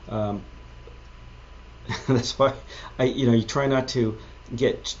 That's why you try not to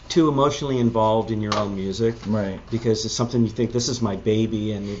get too emotionally involved in your own music, right? Because it's something you think, this is my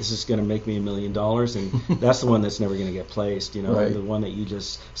baby and this is going to make me $1 million, and that's the one that's never going to get placed. Right. The one that you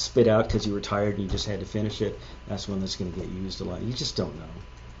just spit out because you were tired and you just had to finish it. That's one that's going to get used a lot. You just don't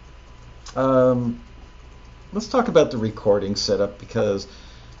know. Let's talk about the recording setup, because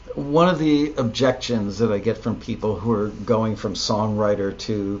one of the objections that I get from people who are going from songwriter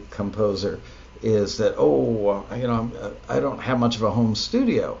to composer is that, I don't have much of a home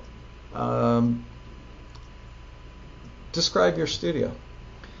studio. Describe your studio.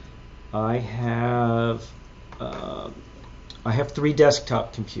 I have 3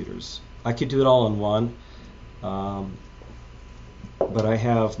 desktop computers. I could do it all in one, but I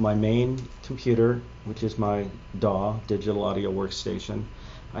have my main computer, which is my DAW, Digital Audio Workstation.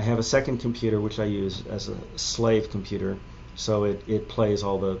 I have a second computer which I use as a slave computer, so it plays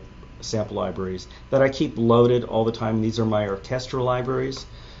all the sample libraries that I keep loaded all the time. These are my orchestral libraries,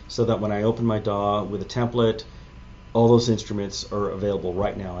 so that when I open my DAW with a template, all those instruments are available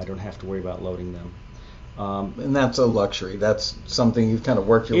right now. I don't have to worry about loading them. And that's a luxury. That's something you've kind of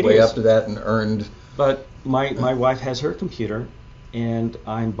worked your way up to that and earned. But my wife has her computer, and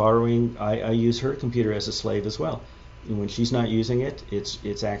I'm borrowing. I use her computer as a slave as well. And when she's not using it,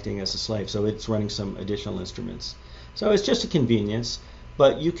 it's acting as a slave. So it's running some additional instruments. So it's just a convenience,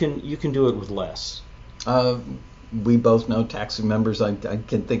 but you can do it with less. We both know Taxi members. I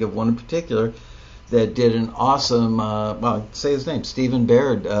can think of one in particular that did an awesome. Well, say his name. Stephen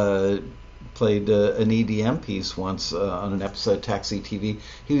Baird played an EDM piece once on an episode of Taxi TV.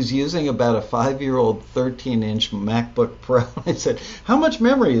 He was using about a 5-year-old 13-inch MacBook Pro. I said, "How much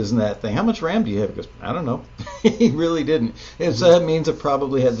memory is in that thing? How much RAM do you have?" He goes, "I don't know." He really didn't. So that means it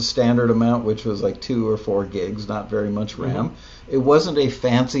probably had the standard amount, which was like 2 or 4 gigs, not very much RAM. Mm-hmm. It wasn't a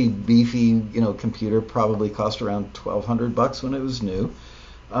fancy, beefy, computer. Probably cost around $1,200 when it was new,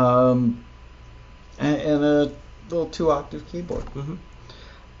 and a little 2-octave keyboard. Mm-hmm.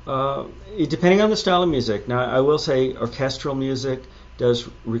 Depending on the style of music. Now, I will say orchestral music does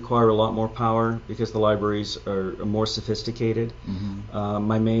require a lot more power because the libraries are more sophisticated. Mm-hmm.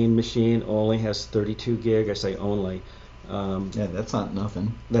 My main machine only has 32 gig. I say only. Yeah, that's not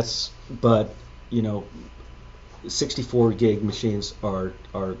nothing. But 64 gig machines are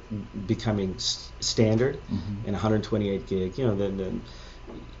becoming standard, mm-hmm. and 128 gig. Then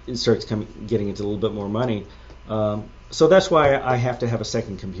it starts getting into a little bit more money. So that's why I have to have a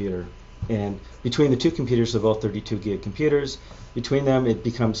second computer. And between the two computers, they're both 32 gig computers. Between them, it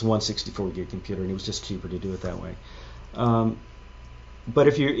becomes one 64 gig computer, and it was just cheaper to do it that way. But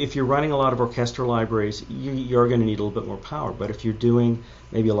if you're running a lot of orchestral libraries, you're going to need a little bit more power. But if you're doing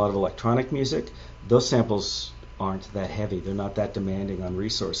maybe a lot of electronic music, those samples aren't that heavy. They're not that demanding on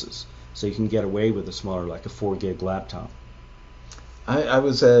resources. So you can get away with a smaller, like a 4 gig laptop. I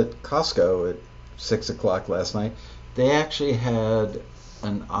was at Costco at 6 o'clock last night. They actually had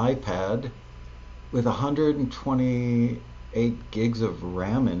an iPad with 128 gigs of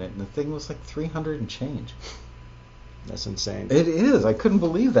RAM in it, and the thing was like 300 and change. That's insane. It is. I couldn't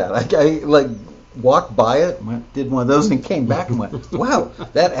believe that. I walked by it, did one of those, and came back and went, "Wow,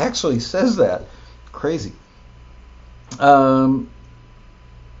 that actually says that." Crazy. I'm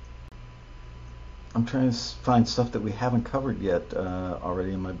trying to find stuff that we haven't covered yet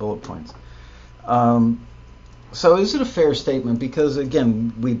already in my bullet points. So is it a fair statement? Because,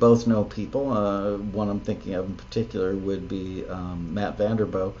 again, we both know people. One I'm thinking of in particular would be Matt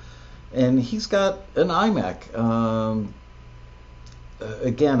Vanderbo. And he's got an iMac.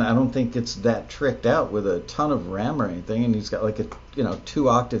 Again, I don't think it's that tricked out with a ton of RAM or anything. And he's got like a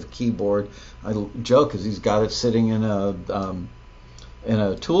 2-octave keyboard. I joke because he's got it sitting in a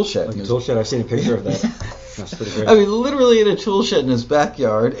tool shed. Like a tool shed. I've seen a picture of that. That's pretty great. I mean, literally in a tool shed in his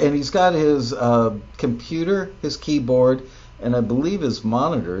backyard, and he's got his computer, his keyboard, and I believe his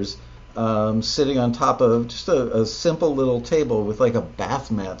monitors sitting on top of just a simple little table with like a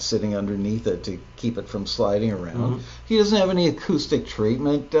bath mat sitting underneath it to keep it from sliding around. Mm-hmm. He doesn't have any acoustic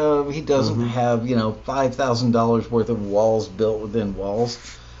treatment. He doesn't mm-hmm. have $5,000 worth of walls built within walls.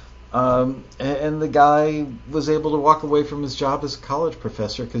 And the guy was able to walk away from his job as a college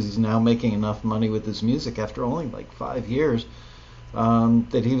professor because he's now making enough money with his music after only like 5 years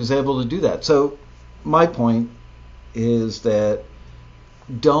that he was able to do that. So my point is that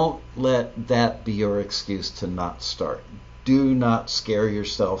don't let that be your excuse to not start. Do not scare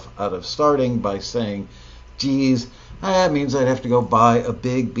yourself out of starting by saying, geez, that means I'd have to go buy a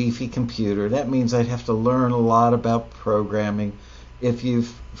big beefy computer. That means I'd have to learn a lot about programming. If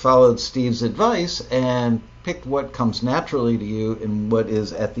you've followed Steve's advice and picked what comes naturally to you and what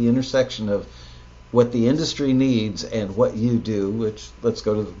is at the intersection of what the industry needs and what you do, which let's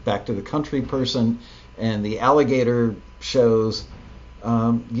go back to the country person and the alligator shows,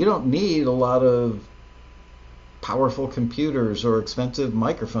 you don't need a lot of powerful computers or expensive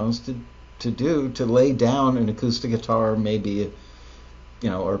microphones to lay down an acoustic guitar, maybe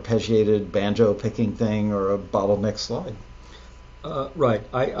or arpeggiated banjo picking thing or a bottleneck slide. Right.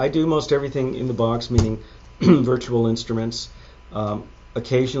 I do most everything in the box, meaning virtual instruments.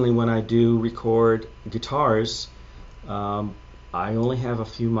 Occasionally when I do record guitars, I only have a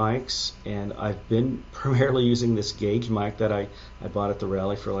few mics, and I've been primarily using this Gauge mic that I bought at the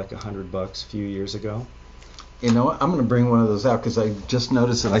rally for like $100 a few years ago. You know what? I'm going to bring one of those out because I just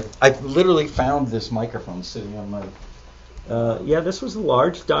noticed it. I literally found this microphone sitting on my... Yeah, this was a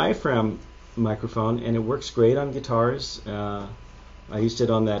large diaphragm microphone, and it works great on guitars. I used it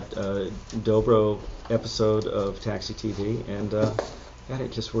on that Dobro episode of Taxi TV, and God,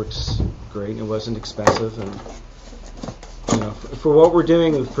 it just works great. It wasn't expensive, and for what we're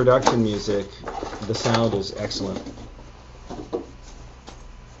doing with production music, the sound is excellent.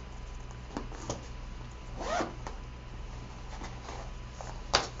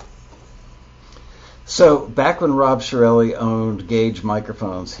 So back when Rob Shirelli owned Gage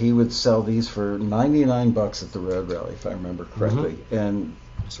microphones, he would sell these for $99 at the Road Rally, if I remember correctly. Mm-hmm. And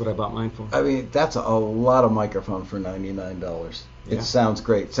that's what I bought mine for. I mean, that's a lot of microphone for $99. Yeah. It sounds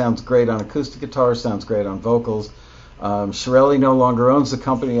great. Sounds great on acoustic guitar. Sounds great on vocals. Shirelli no longer owns the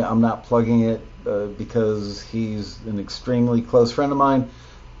company. I'm not plugging it because he's an extremely close friend of mine.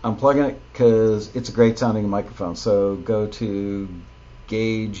 I'm plugging it because it's a great sounding microphone. So go to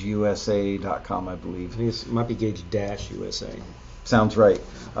GageUSA.com, I believe. I think it might be Gage-USA. Sounds right.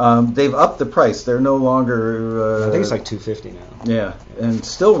 They've upped the price. They're no longer. I think it's like $250 now. Yeah, and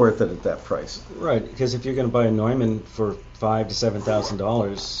still worth it at that price. Right, because if you're going to buy a Neumann for $5,000 to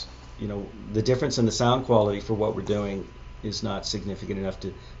 $7,000, the difference in the sound quality for what we're doing is not significant enough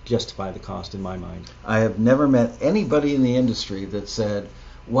to justify the cost in my mind. I have never met anybody in the industry that said,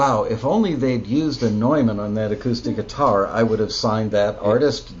 wow, if only they'd used a Neumann on that acoustic guitar, I would have signed that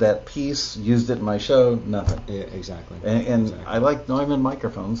artist, that piece, used it in my show. Nothing. Yeah, exactly. And exactly. I like Neumann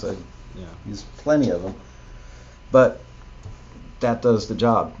microphones. I use plenty of them. But that does the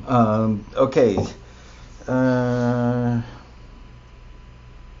job. Okay.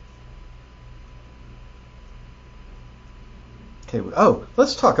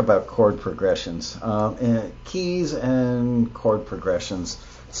 Let's talk about chord progressions, and keys and chord progressions.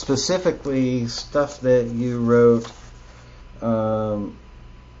 Specifically, stuff that you wrote. Let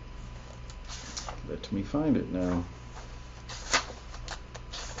me find it now.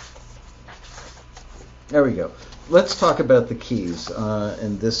 There we go. Let's talk about the keys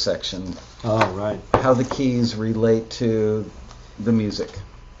in this section. Oh, right. How the keys relate to the music.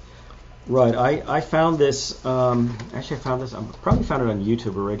 Right. I found this. Actually, I probably found it on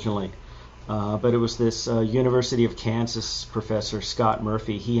YouTube originally. But it was this University of Kansas professor, Scott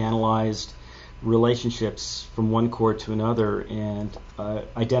Murphy. He analyzed relationships from one chord to another and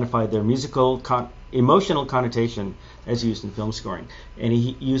identified their emotional connotation as used in film scoring. And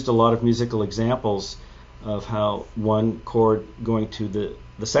he used a lot of musical examples of how one chord going to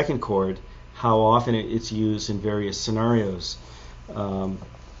the second chord, how often it's used in various scenarios.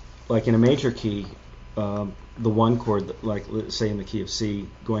 Like in a major key, the one chord, like let's say in the key of C,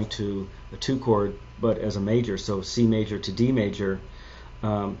 going to a two chord, but as a major, so C major to D major,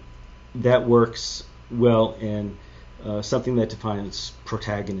 that works well in something that defines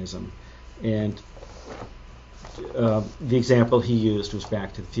protagonism. And the example he used was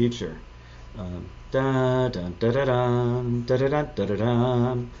Back to the Future. Da da da da da da da da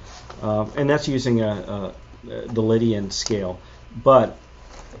da, and that's using the Lydian scale, but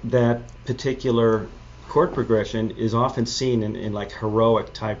that particular chord progression is often seen in like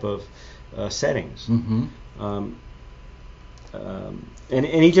heroic type of settings. Mm-hmm. And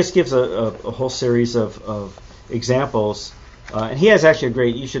he just gives a whole series of examples. And he has actually a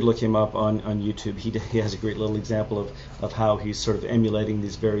great, you should look him up on YouTube. He has a great little example of how he's sort of emulating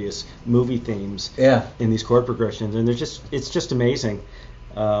these various movie themes in these chord progressions. And it's just amazing.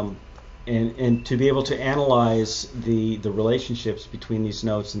 And to be able to analyze the relationships between these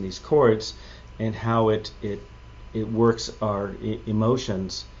notes and these chords and how it works our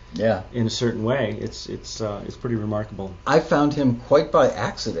emotions in a certain way, it's pretty remarkable. I found him quite by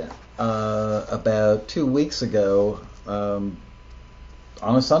accident about 2 weeks ago on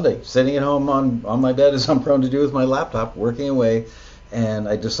a Sunday, sitting at home on my bed as I'm prone to do with my laptop, working away, and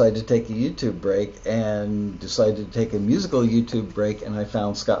I decided to take a YouTube break and decided to take a musical YouTube break, and I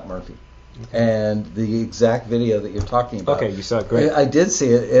found Scott Murphy. Okay. And the exact video that you're talking about. Okay, you saw it, great. I did see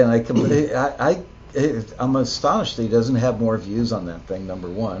it, and I'm astonished that he doesn't have more views on that thing, number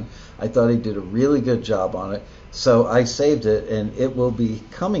one. I thought he did a really good job on it. So I saved it, and it will be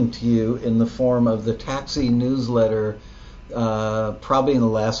coming to you in the form of the Taxi newsletter probably in the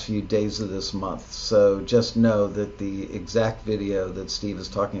last few days of this month. So just know that the exact video that Steve is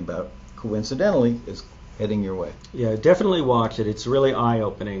talking about, coincidentally, is heading your way. Yeah, definitely watch it. It's really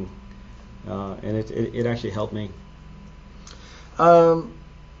eye-opening, and it actually helped me.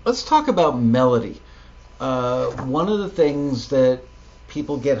 Let's talk about melody. One of the things that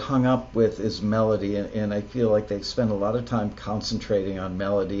people get hung up with is melody, and I feel like they spend a lot of time concentrating on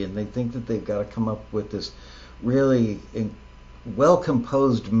melody, and they think that they've got to come up with this really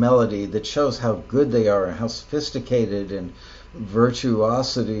well-composed melody that shows how good they are and how sophisticated and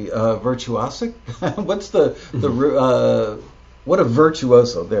virtuosic? What's what a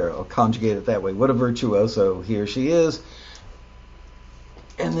virtuoso, there, I'll conjugate it that way, what a virtuoso he or she is.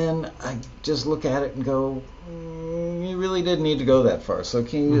 And then I just look at it and go, you really didn't need to go that far. So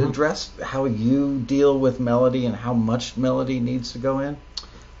can you address how you deal with melody and how much melody needs to go in?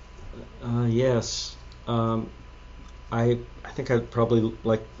 Yes. I think I'd probably,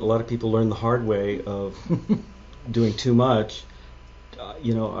 like a lot of people, learn the hard way of doing too much.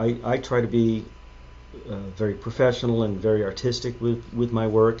 I try to be very professional and very artistic with my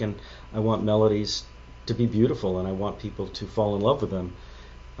work, and I want melodies to be beautiful, and I want people to fall in love with them.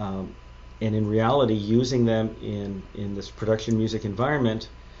 And in reality, using them in this production music environment,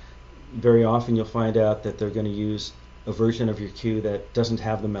 very often you'll find out that they're going to use a version of your cue that doesn't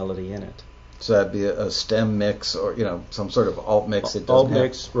have the melody in it. So that'd be a stem mix, or some sort of alt mix. Alt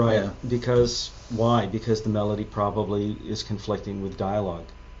mix, right? Yeah. Because why? Because the melody probably is conflicting with dialogue.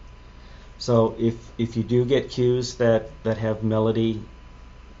 So if you do get cues that have melody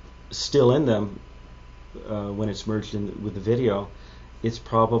still in them when it's merged in with the video, it's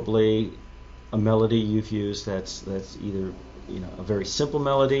probably a melody you've used that's either a very simple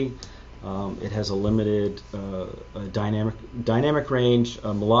melody. It has a limited dynamic range,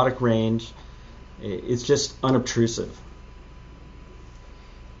 a melodic range. It's just unobtrusive.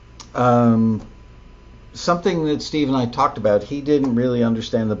 Something that Steve and I talked about, he didn't really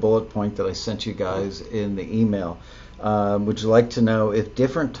understand the bullet point that I sent you guys in the email. Would you like to know if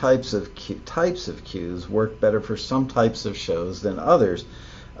different types of cues work better for some types of shows than others?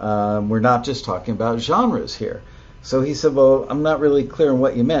 We're not just talking about genres here. So he said, well, I'm not really clear on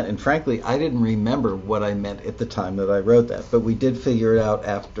what you meant. And frankly, I didn't remember what I meant at the time that I wrote that. But we did figure it out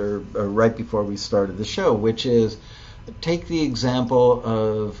right before we started the show, which is take the example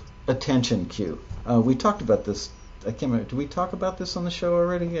of a tension cue. We talked about this. I can't remember. Did we talk about this on the show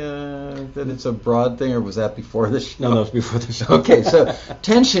already? That it's a broad thing, or was that before the show? No, it was before the show. Okay, so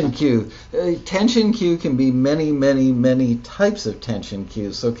tension cue. Tension cue can be many, many, many types of tension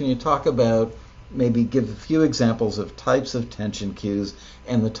cues. So can you talk about, maybe give a few examples of types of tension cues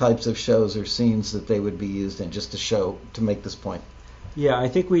and the types of shows or scenes that they would be used in, just to make this point? Yeah, I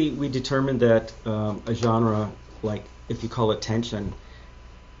think we determined that a genre, like if you call it tension,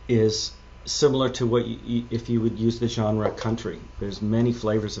 is similar to what if you would use the genre country. There's many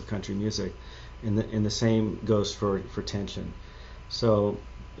flavors of country music, and the same goes for tension. So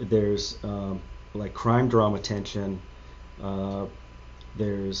there's like crime drama tension,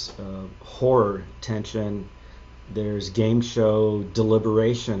 there's horror tension, there's game show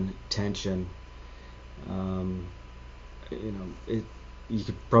deliberation tension. You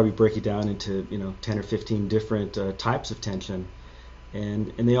could probably break it down into 10 or 15 different types of tension.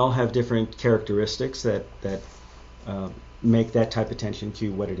 And they all have different characteristics that make that type of tension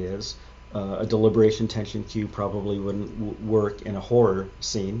cue what it is. A deliberation tension cue probably wouldn't work in a horror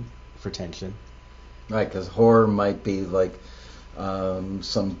scene for tension. Right, because horror might be like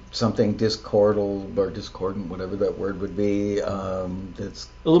something discordant, whatever that word would be. That's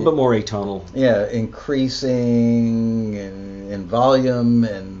a little bit more atonal. Yeah, increasing in volume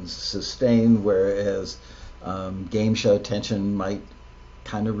and sustained, whereas game show tension might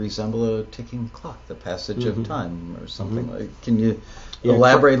kind of resemble a ticking clock, the passage of time or something. Like. Can you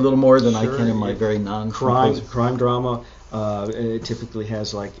elaborate a little more than I can in my very crime drama? It typically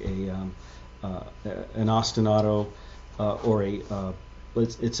has like an ostinato or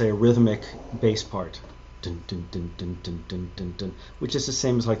let's say a rhythmic bass part, dun, dun, dun, dun, dun, dun, dun, dun, which is the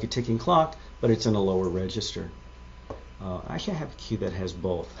same as like a ticking clock, but it's in a lower register. Actually, I have a cue that has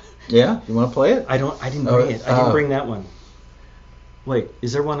both. Yeah, you want to play it? I didn't bring it. I didn't bring that one. Wait,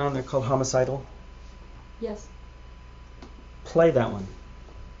 is there one on there called Homicidal? Yes. Play that one.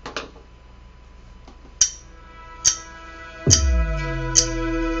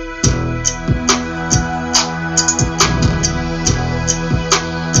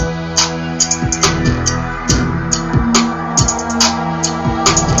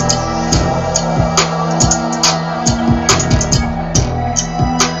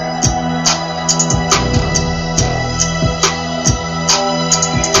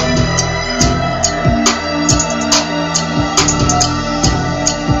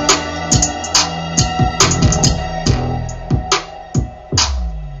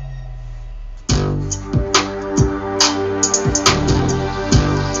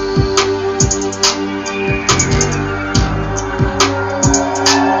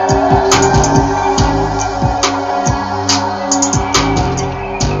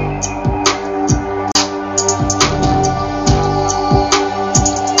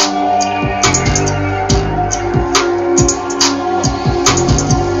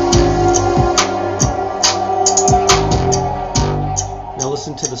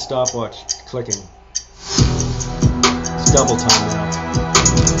 Stopwatch clicking. It's double time now.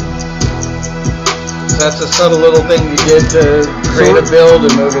 That's a subtle little thing you did to create a build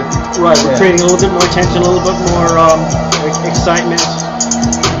and move it. Right, we're creating a little bit more tension, a little bit more excitement.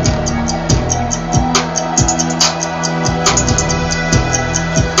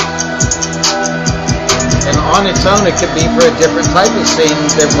 And on its own, it could be for a different type of scene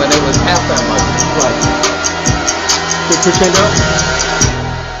than when it was half that much. Right. Good crescendo.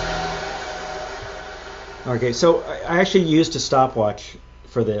 Okay, so I actually used a stopwatch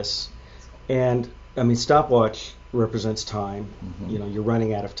for this. And, I mean, stopwatch represents time. Mm-hmm. You know, you're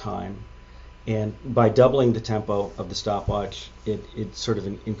running out of time. And by doubling the tempo of the stopwatch, it sort of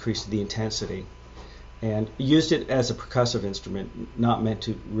increased the intensity. And used it as a percussive instrument, not meant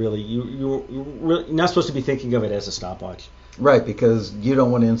to really, you're not supposed to be thinking of it as a stopwatch. Right, because you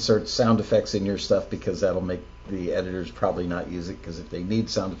don't want to insert sound effects in your stuff because that'll make the editors probably not use it, because if they need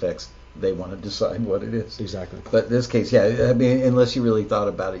sound effects, they want to decide what it is. Exactly. But in this case, yeah, I mean, unless you really thought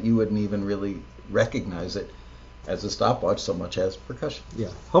about it, you wouldn't even really recognize it as a stopwatch so much as percussion. Yeah,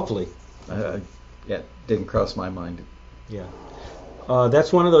 hopefully. Yeah, didn't cross my mind. Yeah.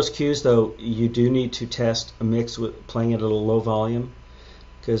 That's one of those cues, though, you do need to test a mix with playing it at a low volume,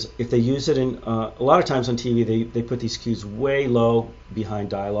 because if they use it in, a lot of times on TV, they put these cues way low behind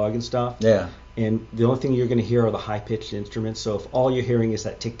dialogue and stuff. Yeah. And the only thing you're going to hear are the high-pitched instruments. So if all you're hearing is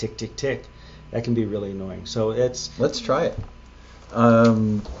that tick, tick, tick, tick, that can be really annoying. So let's try it.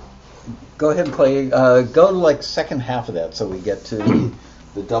 Go ahead and play. Go to like second half of that, so we get to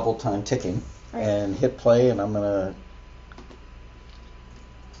the double time ticking, and hit play. And I'm gonna.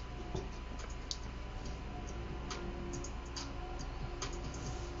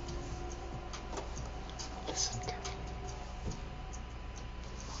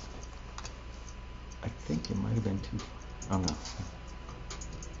 I think it might have been too far. Oh no.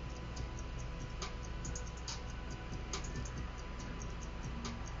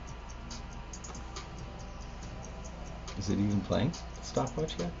 Is it even playing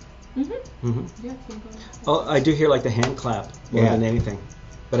stopwatch yet? Mm-hmm. Mm-hmm. Yeah, oh, I do hear like the hand clap more than anything,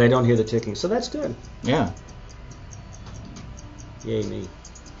 but I don't hear the ticking, so that's good. Yeah. Yay me.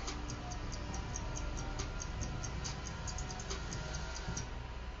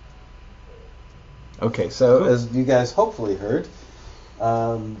 Okay, so as you guys hopefully heard,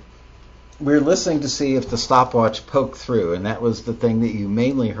 we were listening to see if the stopwatch poked through, and that was the thing that you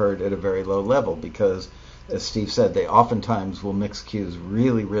mainly heard at a very low level, because, as Steve said, they oftentimes will mix cues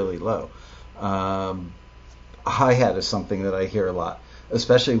really, really low. Hi-hat is something that I hear a lot,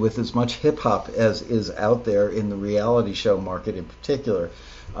 especially with as much hip-hop as is out there in the reality show market in particular,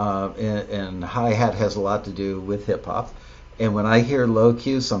 and hi-hat has a lot to do with hip-hop. And when I hear low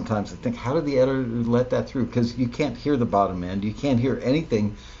cues, sometimes I think, how did the editor let that through? Because you can't hear the bottom end. You can't hear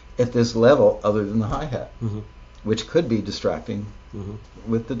anything at this level other than the hi-hat, which could be distracting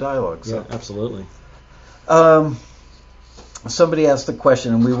with the dialogue. So. Yeah, absolutely. Somebody asked the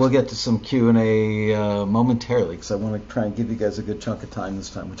question, and we will get to some Q&A momentarily, because I want to try and give you guys a good chunk of time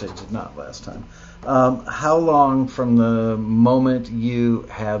this time, which I did not last time. How long from the moment you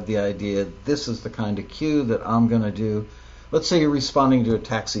have the idea, this is the kind of cue that I'm going to do? Let's say you're responding to a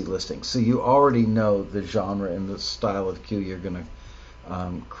taxi listing, so you already know the genre and the style of cue you're going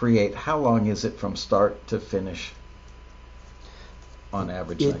to create. How long is it from start to finish on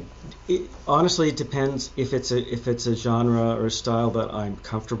average? Honestly, it depends if it's a genre or a style that I'm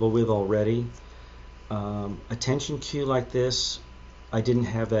comfortable with already. A tension cue like this, I didn't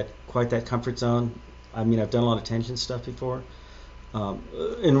have quite that comfort zone. I mean, I've done a lot of tension stuff before.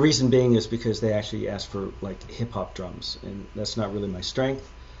 And reason being is because they actually asked for like hip hop drums, and that's not really my strength.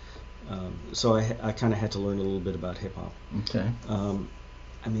 So I kind of had to learn a little bit about hip hop. Okay.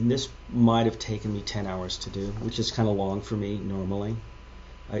 I mean, this might have taken me 10 hours to do, which is kind of long for me normally.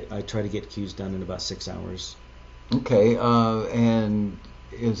 I try to get cues done in about 6 hours. Okay. And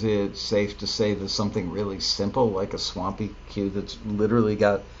is it safe to say that something really simple like a swampy cue that's literally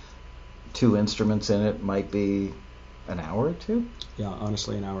got 2 instruments in it might be an hour or 2? Yeah,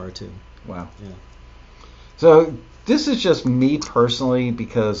 honestly, an hour or 2. Wow. Yeah. So this is just me personally,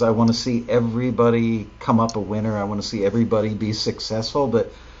 because I want to see everybody come up a winner. I want to see everybody be successful.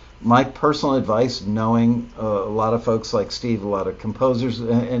 But my personal advice, knowing a lot of folks like Steve, a lot of composers,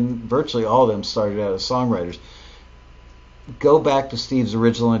 and virtually all of them started out as songwriters, go back to Steve's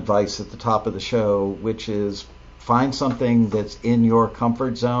original advice at the top of the show, which is find something that's in your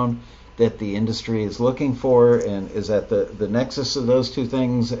comfort zone that the industry is looking for and is at the nexus of those two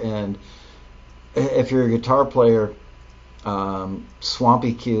things. And if you're a guitar player,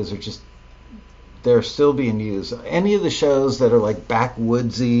 swampy cues are just, they're still being used. Any of the shows that are like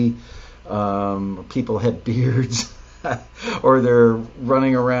backwoodsy, people have beards, or they're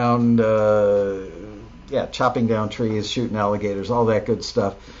running around chopping down trees, shooting alligators, all that good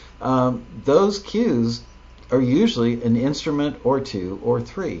stuff. Those cues are usually an instrument or two or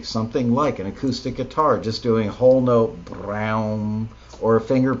three, something like an acoustic guitar, just doing whole note brown, or a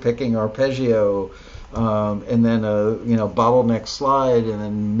finger picking arpeggio, and then a bottleneck slide, and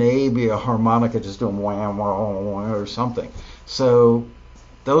then maybe a harmonica just doing wham wham wham or something. So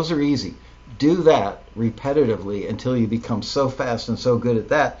those are easy. Do that repetitively until you become so fast and so good at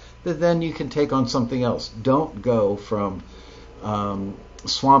that then you can take on something else. Don't go from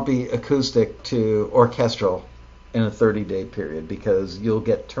swampy acoustic to orchestral in a 30-day period, because you'll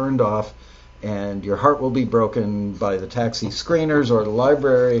get turned off and your heart will be broken by the taxi screeners or the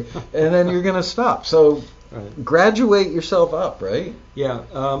library, and then you're going to stop. So graduate yourself up, right?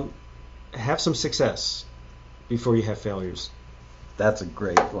 Yeah. Have some success before you have failures. That's a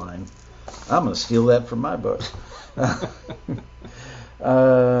great line. I'm going to steal that from my book.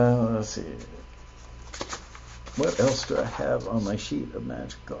 Let's see. What else do I have on my sheet of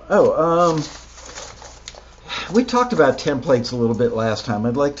magical? We talked about templates a little bit last time.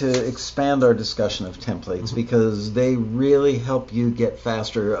 I'd like to expand our discussion of templates because they really help you get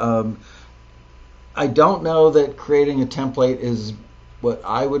faster. I don't know that creating a template is what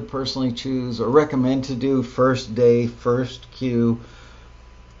I would personally choose or recommend to do first day, first cue.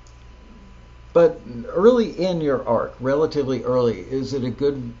 But early in your arc, relatively early, is it a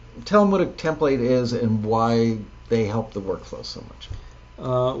good... Tell them what a template is and why they help the workflow so much.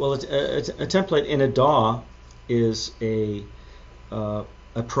 Well, a template in a DAW is a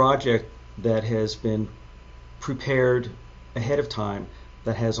project that has been prepared ahead of time,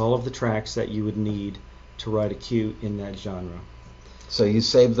 that has all of the tracks that you would need to write a cue in that genre. So you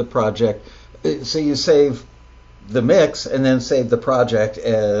save the project. So you save the mix and then save the project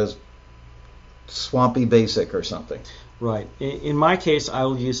as Swampy Basic or something. Right. In my case, I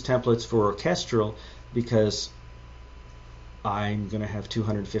will use templates for orchestral because I'm going to have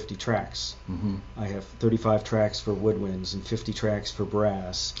 250 tracks. Mm-hmm. I have 35 tracks for woodwinds and 50 tracks for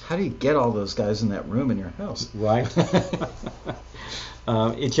brass. How do you get all those guys in that room in your house? Right.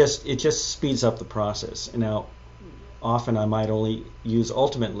 It just speeds up the process. Now, often I might only use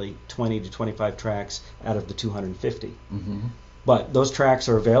ultimately 20 to 25 tracks out of the 250. Mm-hmm. But those tracks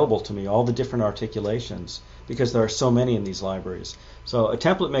are available to me, all the different articulations, because there are so many in these libraries. So a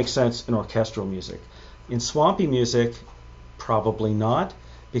template makes sense in orchestral music. In swampy music, probably not,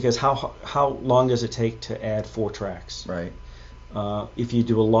 because how long does it take to add 4 tracks? Right. If you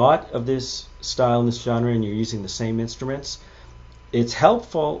do a lot of this style in this genre and you're using the same instruments, it's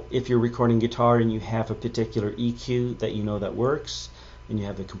helpful if you're recording guitar and you have a particular EQ that you know that works, and you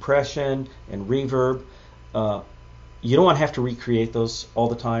have the compression and reverb. You don't want to have to recreate those all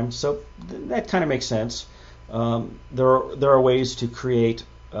the time, so that kind of makes sense. There are ways to create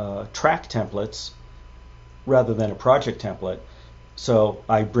track templates rather than a project template. So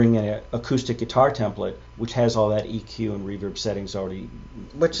I bring in an acoustic guitar template, which has all that EQ and reverb settings already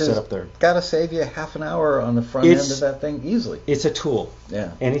set up there. Got to save you half an hour on the front end of that thing easily. It's a tool.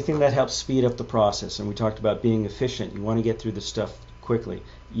 Yeah. Anything that helps speed up the process. And we talked about being efficient. You want to get through this stuff quickly.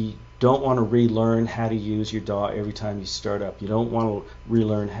 You don't want to relearn how to use your DAW every time you start up. You don't want to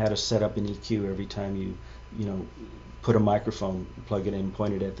relearn how to set up an EQ every time you put a microphone, plug it in,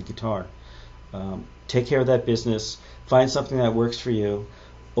 point it at the guitar. Take care of that business. Find something that works for you.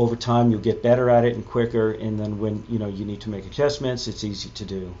 Over time, you'll get better at it and quicker. And then when you need to make adjustments, it's easy to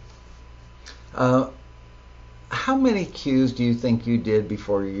do. How many cues do you think you did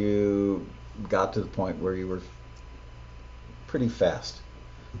before you got to the point where you were pretty fast,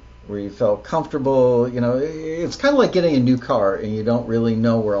 where you felt comfortable? It's kind of like getting a new car and you don't really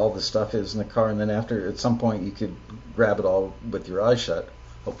know where all the stuff is in the car, and then at some point you could grab it all with your eyes shut.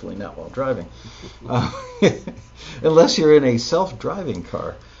 Hopefully not while driving, unless you're in a self-driving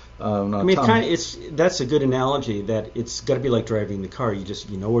car. That's a good analogy. That it's got to be like driving the car. You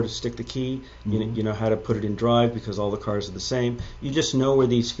know where to stick the key. Mm-hmm. You know how to put it in drive because all the cars are the same. You just know where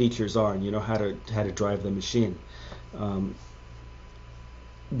these features are, and you know how to drive the machine.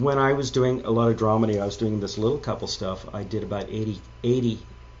 When I was doing a lot of dramedy, I was doing this little couple stuff. I did about 80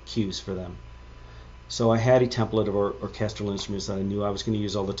 cues for them. So I had a template of orchestral instruments that I knew I was going to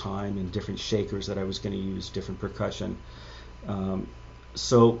use all the time, and different shakers that I was going to use, different percussion.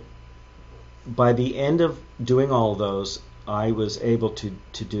 So by the end of doing all of those, I was able to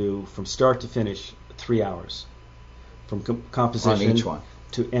do from start to finish 3 hours, from composition on each one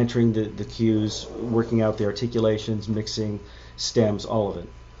to entering the cues, working out the articulations, mixing, stems, all of it.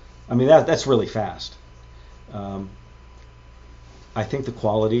 I mean, that's really fast. I think the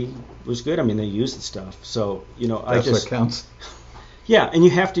quality was good. I mean, they used the stuff. So, that's what counts. Yeah, and you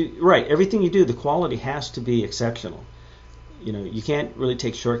have to, right, everything you do, the quality has to be exceptional. You know, you can't really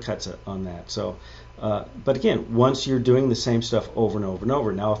take shortcuts on that. So, but again, once you're doing the same stuff over and over and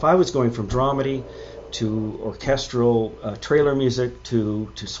over. Now, if I was going from dramedy to orchestral trailer music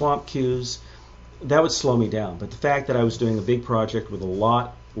to swamp cues, that would slow me down. But the fact that I was doing a big project with a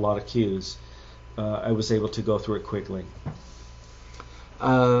lot of cues, I was able to go through it quickly.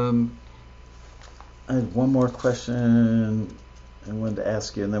 I had one more question I wanted to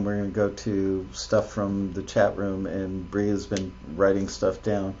ask you, and then we're going to go to stuff from the chat room, and Bria's been writing stuff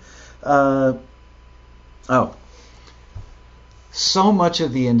down. So much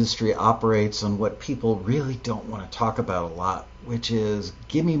of the industry operates on what people really don't want to talk about a lot, which is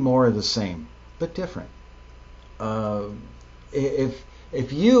give me more of the same, but different.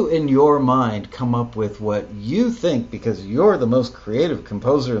 If you, in your mind, come up with what you think, because you're the most creative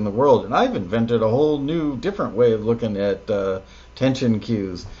composer in the world, and I've invented a whole new, different way of looking at tension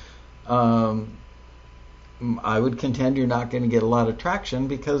cues, I would contend you're not going to get a lot of traction,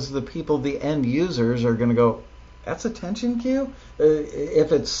 because the people, the end users, are going to go, that's a tension cue?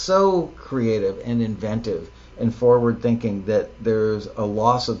 If it's so creative and inventive and forward-thinking that there's a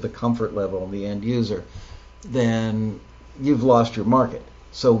loss of the comfort level in the end user, then you've lost your market.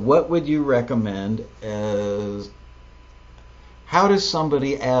 So what would you recommend as, how does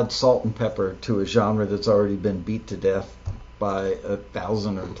somebody add salt and pepper to a genre that's already been beat to death by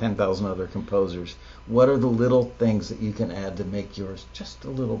 1,000 or 10,000 other composers? What are the little things that you can add to make yours just a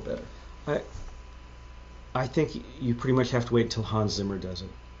little better? I think you pretty much have to wait until Hans Zimmer does it.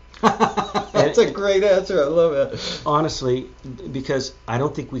 That's a great answer. I love it. Honestly, because I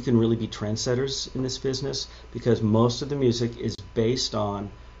don't think we can really be trendsetters in this business, because most of the music is based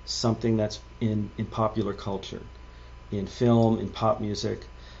on something that's in popular culture, in film, in pop music.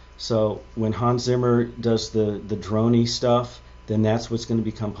 So when Hans Zimmer does the droney stuff, then that's what's going to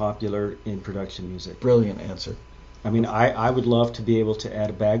become popular in production music. Brilliant answer. I mean, I would love to be able to add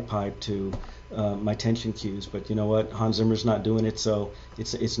a bagpipe to my tension cues, but you know what? Hans Zimmer's not doing it, so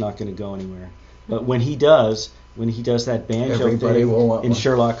it's not going to go anywhere. But when he does that banjo everybody thing in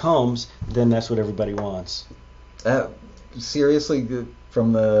Sherlock Holmes, then that's what everybody wants. Seriously,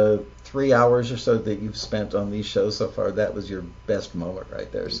 from the 3 hours or so that you've spent on these shows so far, that was your best moment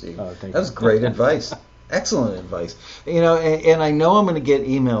right there, Steve. Oh, thank you. That was great advice. Excellent advice. You know, and I know I'm going to get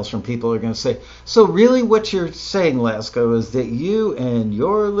emails from people who are going to say, so really what you're saying, Lasko, is that you and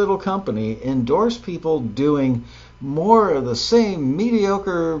your little company endorse people doing more of the same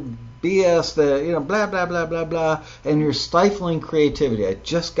mediocre BS that, you know, blah, blah, blah, blah, blah, and you're stifling creativity. I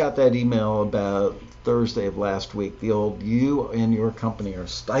just got that email about Thursday of last week. The old, you and your company are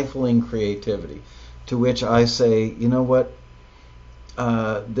stifling creativity. To which I say, you know what?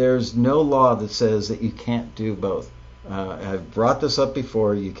 There's no law that says that you can't do both. I've brought this up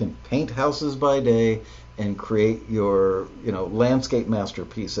before. You can paint houses by day and create your, landscape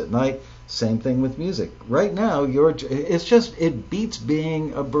masterpiece at night. Same thing with music. Right now, it beats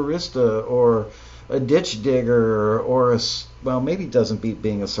being a barista or a ditch digger or maybe it doesn't beat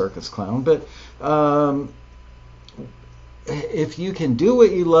being a circus clown, but if you can do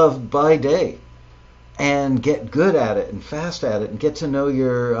what you love by day and get good at it and fast at it and get to know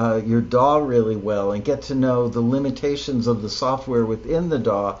your DAW really well and get to know the limitations of the software within the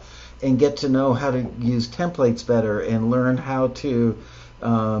DAW and get to know how to use templates better and learn how to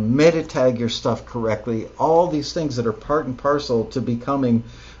meta-tag your stuff correctly, all these things that are part and parcel to becoming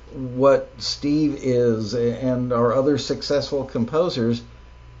what Steve is and our other successful composers.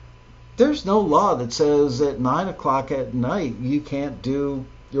 There's no law that says at 9 o'clock at night you can't do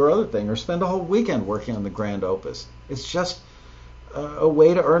your other thing or spend a whole weekend working on the grand opus. It's just a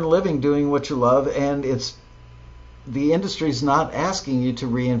way to earn a living doing what you love, and the industry's not asking you to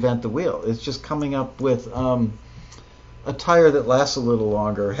reinvent the wheel. It's just coming up with a tire that lasts a little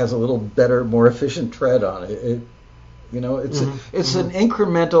longer, has a little better, more efficient tread on it. It's an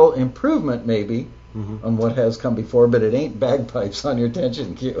incremental improvement maybe on what has come before, but it ain't bagpipes on your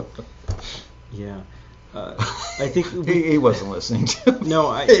tension cue. Yeah. I think he wasn't listening to.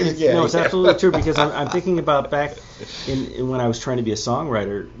 No, it's absolutely true, because I'm thinking about back in when I was trying to be a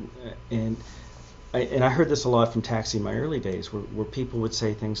songwriter, and I heard this a lot from Taxi in my early days, where people would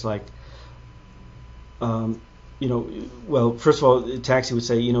say things like, first of all, Taxi would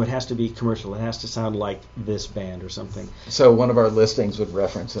say, it has to be commercial, it has to sound like this band or something. So one of our listings would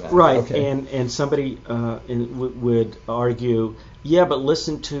reference that, right? Okay. And somebody would argue, yeah, but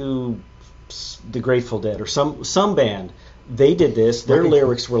listen to the Grateful Dead or some band, they did this, their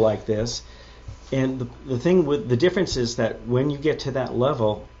lyrics were like this. And the thing with the difference is that when you get to that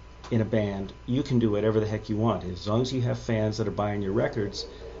level, in a band, you can do whatever the heck you want. As long as you have fans that are buying your records,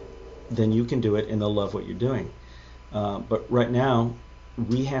 then you can do it and they'll love what you're doing. But right now,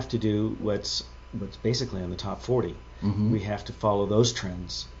 we have to do what's basically on the top 40. Mm-hmm. We have to follow those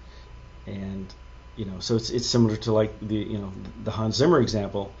trends, and so it's similar to like the Hans Zimmer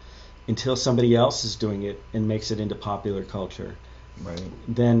example. Until somebody else is doing it and makes it into popular culture, right?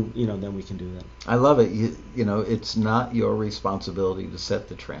 Then we can do that. I love it. It's not your responsibility to set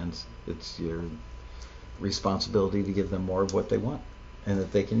the trends. It's your responsibility to give them more of what they want and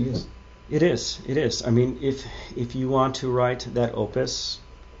that they can use. It is. I mean, if you want to write that opus,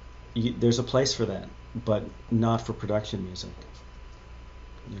 there's a place for that, but not for production music.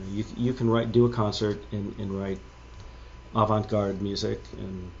 You can do a concert and write avant-garde music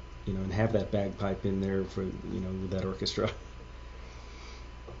and have that bagpipe in there for with that orchestra.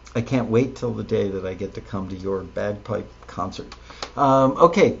 I can't wait till the day that I get to come to your bagpipe concert.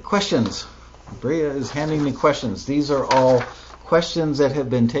 Okay, questions. Bria is handing me questions. These are all questions that have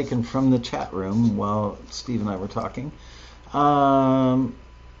been taken from the chat room while Steve and I were talking. And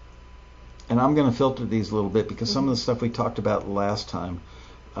I'm going to filter these a little bit because some of the stuff we talked about last time.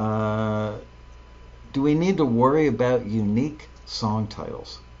 Do we need to worry about unique song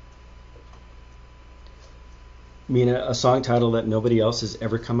titles? You mean a song title that nobody else has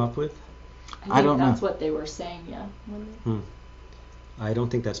ever come up with? I don't know. That's what they were saying, yeah. I don't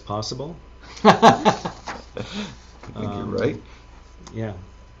think that's possible. I think you're right. Yeah.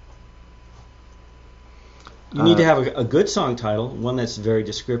 You need to have a good song title, one that's very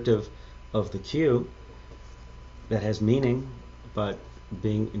descriptive of the cue, that has meaning, but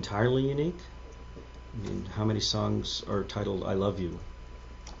being entirely unique. I mean, how many songs are titled "I Love You"?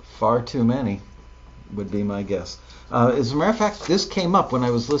 Far too many, would be my guess. As a matter of fact, this came up when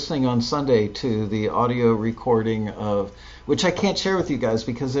I was listening on Sunday to the audio recording of, which I can't share with you guys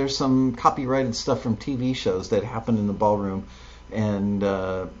because there's some copyrighted stuff from TV shows that happened in the ballroom, and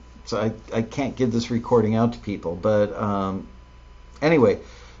so I can't give this recording out to people. But anyway,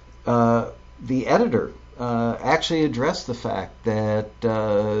 the editor actually addressed the fact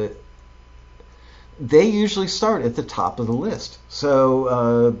that they usually start at the top of the list.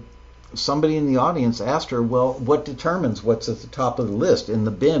 So somebody in the audience asked her, well, what determines what's at the top of the list in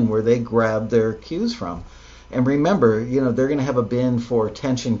the bin where they grab their cues from? And remember, they're going to have a bin for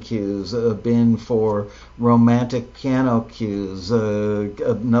tension cues, a bin for romantic piano cues,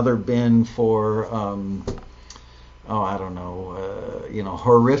 another bin for,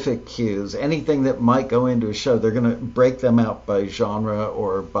 horrific cues, anything that might go into a show. They're going to break them out by genre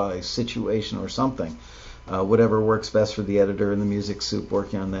or by situation or something. Whatever works best for the editor and the music soup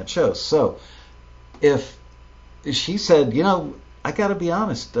working on that show. So if she said, I got to be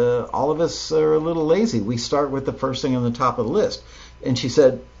honest, all of us are a little lazy. We start with the first thing on the top of the list. And she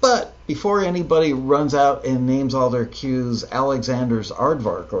said, but before anybody runs out and names all their cues Alexander's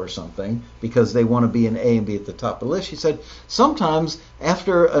Aardvark or something, because they want to be an A and be at the top of the list, she said, sometimes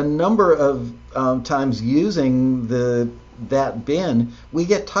after a number of times using that bin, we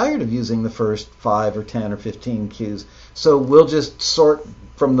get tired of using the first 5 or 10 or 15 cues. So we'll just sort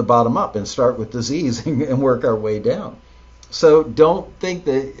from the bottom up and start with the Z's and work our way down. So don't think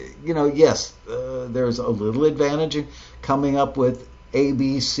that, yes, there's a little advantage in coming up with A,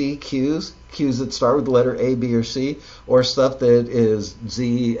 B, C cues that start with the letter A, B, or C, or stuff that is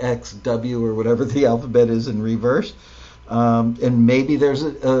Z, X, W, or whatever the alphabet is in reverse. And maybe there's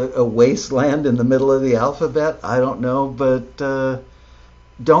a wasteland in the middle of the alphabet. I don't know, but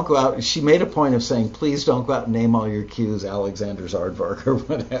don't go out. She made a point of saying, please don't go out and name all your cues Alexander's Aardvark or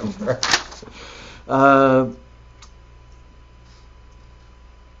whatever.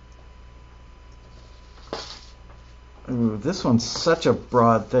 This one's such a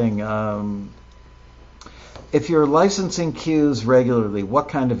broad thing. If you're licensing cues regularly, what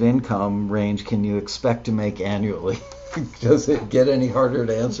kind of income range can you expect to make annually? Does it get any harder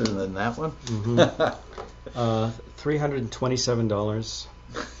to answer than that one? $327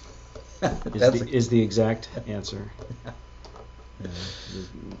 is the exact answer.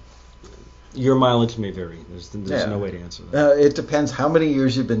 Your mileage may vary. There's no way to answer that. It depends how many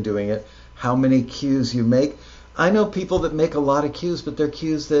years you've been doing it, how many cues you make. I know people that make a lot of cues, but they're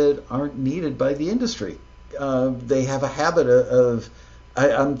cues that aren't needed by the industry. They have a habit of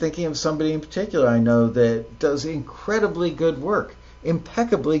I'm thinking of somebody in particular I know that does incredibly good work,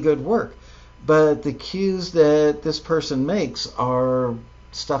 impeccably good work. But the cues that this person makes are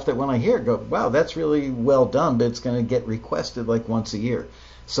stuff that when I hear it, go, wow, that's really well done, but it's going to get requested like once a year.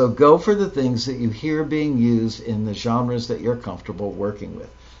 So go for the things that you hear being used in the genres that you're comfortable working with.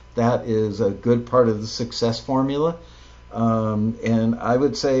 That is a good part of the success formula. And I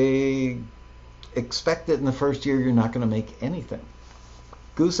would say expect that in the first year you're not going to make anything.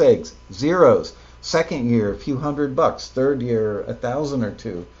 Goose eggs, zeros. Second year, a few $100. Third year, 1,000 or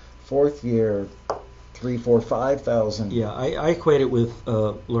two. Fourth year, 3, 4, 5,000. Yeah, I equate it with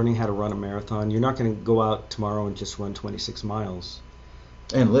learning how to run a marathon. You're not going to go out tomorrow and just run 26 miles.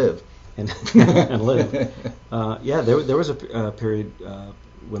 And live. And live. There was a period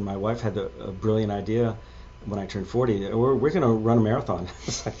when my wife had a brilliant idea when I turned 40. We're going to run a marathon.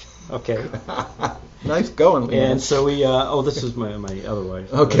 It's like, okay. Nice going, Leanne. And so we, this is my other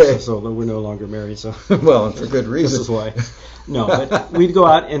wife. Okay. So we're no longer married, so. Well, and for good reason. This is why. No, but we'd go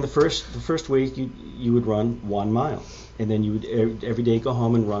out, and the first week you would run 1 mile. And then you would every day go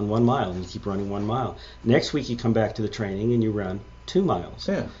home and run 1 mile, and you keep running 1 mile. Next week you come back to the training and you run 2 miles.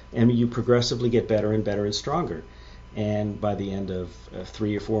 Yeah. And you progressively get better and better and stronger. And by the end of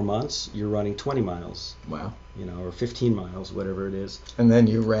 3 or 4 months, you're running 20 miles. Wow. Or 15 miles, whatever it is. And then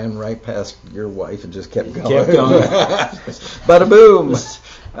you ran right past your wife and just kept going. Kept going. Bada boom.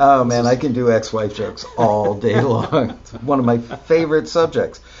 Oh, man, I can do ex-wife jokes all day long. It's one of my favorite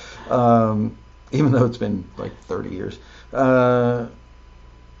subjects, even though it's been like 30 years.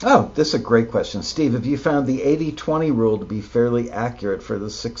 This is a great question. Steve, have you found the 80-20 rule to be fairly accurate for the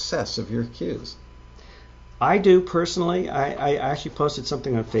success of your cues? I do personally. I actually posted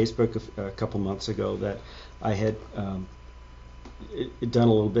something on Facebook a couple months ago that I had done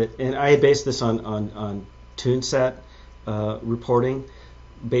a little bit, and I had based this on TuneSet reporting,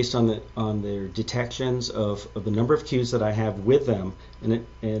 based on their detections of the number of cues that I have with them, and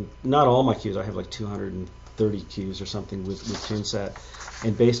not all my cues. I have like 230 cues or something with TuneSet,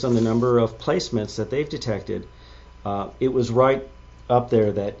 and based on the number of placements that they've detected, it was right up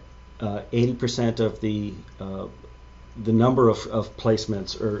there that 80% of the number of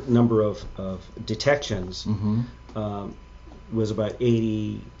placements or number of detections was about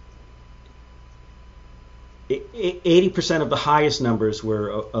 80% of the highest numbers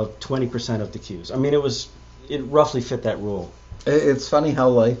were of 20% of the cues. I mean, it roughly fit that rule. It's funny how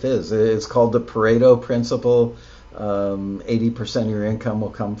life is. It's called the Pareto principle. 80% of your income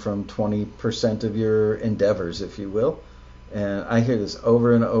will come from 20% of your endeavors, if you will. And I hear this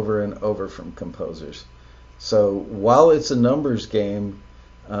over and over and over from composers. So while it's a numbers game,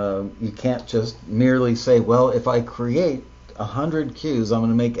 you can't just merely say, well, if I create 100 cues, I'm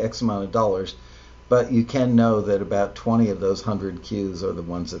going to make X amount of dollars. But you can know that about 20 of those 100 cues are the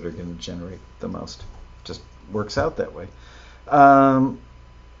ones that are going to generate the most. Just works out that way.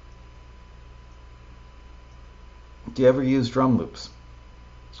 Do you ever use drum loops?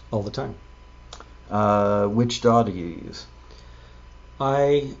 All the time. Which DAW do you use?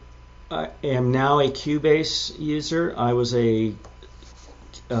 I am now a Cubase user. I was a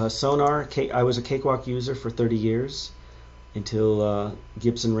Sonar. I was a Cakewalk user for 30 years until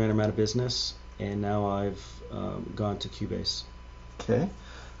Gibson ran them out of business, and now I've gone to Cubase. Okay.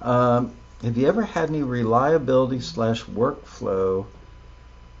 Have you ever had any reliability / workflow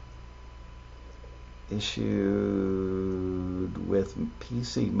issued with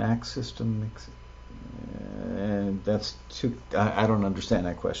PC Mac system mixing? And that's too. I don't understand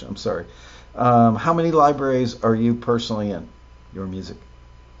that question. I'm sorry. How many libraries are you personally in? Your music?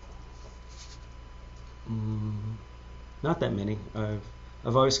 Not that many.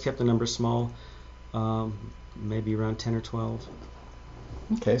 I've always kept the number small. Maybe around 10 or 12.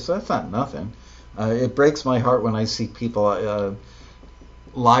 Okay, so that's not nothing. It breaks my heart when I see people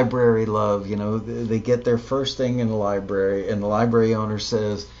library love. They get their first thing in the library, and the library owner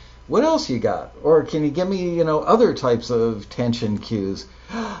says, "What else you got? Or can you give me, other types of tension cues?"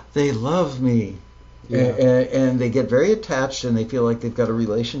 They love me. Yeah. And they get very attached, and they feel like they've got a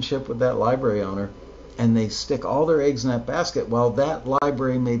relationship with that library owner, and they stick all their eggs in that basket. While that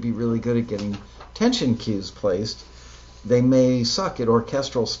library may be really good at getting tension cues placed, they may suck at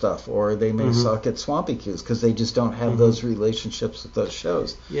orchestral stuff, or they may suck at swampy cues because they just don't have those relationships with those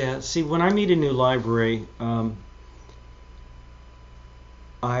shows. Yeah, see, when I meet a new library,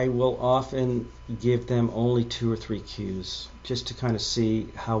 I will often give them only 2 or 3 cues just to kind of see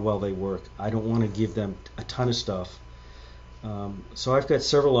how well they work. I don't want to give them a ton of stuff. So I've got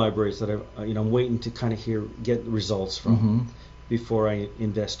several libraries that I'm waiting to kind of get results from before I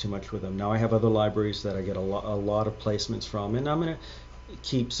invest too much with them. Now I have other libraries that I get a lot of placements from, and I'm going to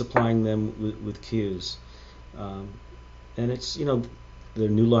keep supplying them with cues. And it's, they're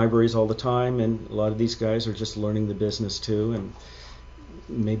new libraries all the time, and a lot of these guys are just learning the business too, and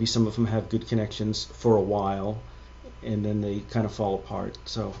maybe some of them have good connections for a while, and then they kind of fall apart.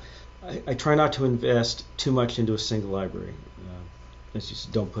 So I try not to invest too much into a single library. It's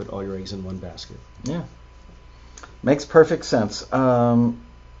just don't put all your eggs in one basket. Yeah. Makes perfect sense.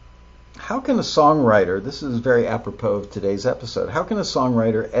 How can a songwriter, this is very apropos of today's episode, how can a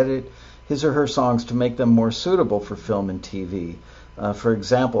songwriter edit his or her songs to make them more suitable for film and TV? For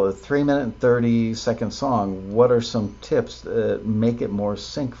example, a 3-minute and 30-second song, what are some tips that make it more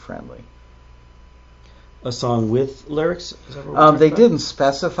sync-friendly? A song with lyrics? Is that what they didn't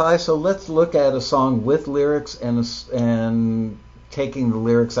specify, so let's look at a song with lyrics and taking the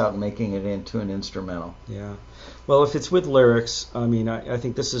lyrics out and making it into an instrumental. Yeah. Well, if it's with lyrics, I mean, I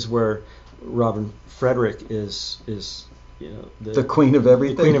think this is where Robin Frederick is the queen of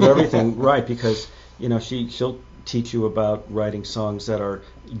everything. The queen of everything, right? Because she'll teach you about writing songs that are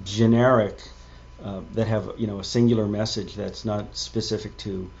generic, that have a singular message that's not specific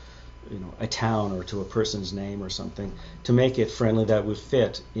to a town or to a person's name or something, to make it friendly that would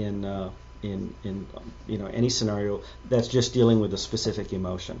fit in any scenario that's just dealing with a specific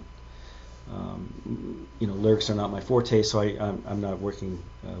emotion. Lyrics are not my forte, so I'm not working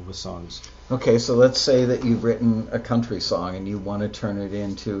with songs. Okay, so let's say that you've written a country song and you want to turn it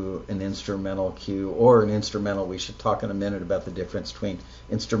into an instrumental cue or an instrumental. We should talk in a minute about the difference between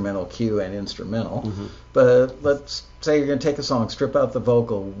instrumental cue and instrumental. Mm-hmm. But let's say you're going to take a song, strip out the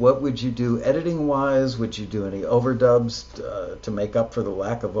vocal. What would you do editing-wise? Would you do any overdubs to make up for the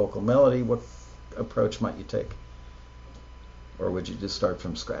lack of vocal melody? What approach might you take? Or would you just start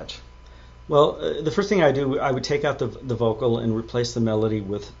from scratch? Well, the first thing I do, I would take out the vocal and replace the melody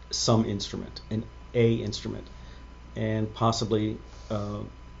with some instrument, an A instrument, and possibly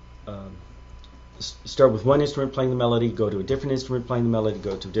start with one instrument playing the melody, go to a different instrument playing the melody,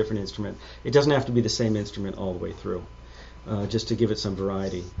 go to a different instrument. It doesn't have to be the same instrument all the way through, just to give it some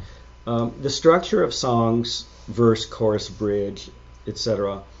variety. The structure of songs, verse, chorus, bridge,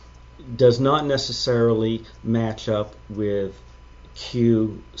 etc., does not necessarily match up with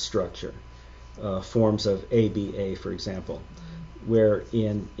cue structure. Forms of ABA, for example, where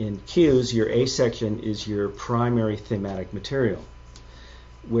in cues your A section is your primary thematic material,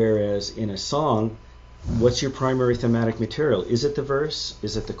 whereas in a song, what's your primary thematic material? Is it the verse?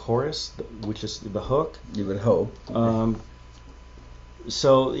 Is it the chorus, which is the hook? You would hope.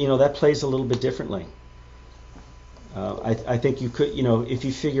 So that plays a little bit differently. I think you could, if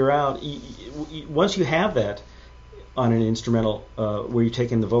you figure out once you have that on an instrumental where you're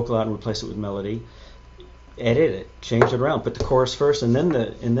taking the vocal out and replace it with melody, edit it, change it around, put the chorus first and then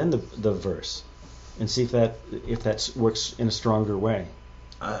the verse, and see if that works in a stronger way.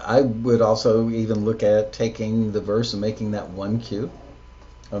 I would also even look at taking the verse and making that one cue,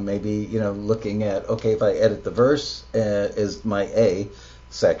 or maybe looking at, okay, if I edit the verse as my A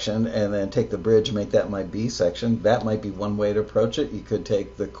section and then take the bridge and make that my B section, that might be one way to approach it. You could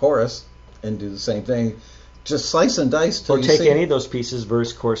take the chorus and do the same thing. Just slice and dice till you see. Or take any of those pieces,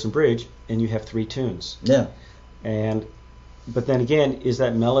 verse, chorus, and bridge, and you have 3 tunes. Yeah. But then again, is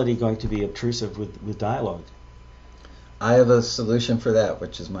that melody going to be obtrusive with dialogue? I have a solution for that,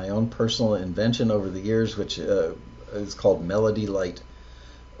 which is my own personal invention over the years, which is called Melody Light.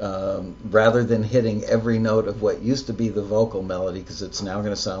 Rather than hitting every note of what used to be the vocal melody, because it's now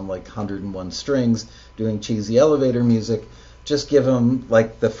going to sound like 101 strings doing cheesy elevator music, just give them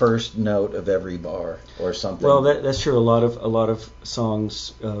like the first note of every bar or something. Well, that's true. A lot of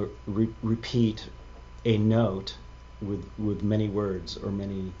songs repeat a note with many words or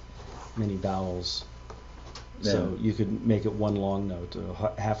many vowels. Yeah. So you could make it one long note,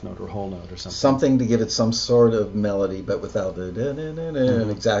 a half note, or whole note, or something. Something to give it some sort of melody, but without an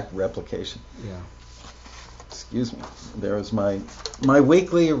exact replication. Yeah. Excuse me. There was my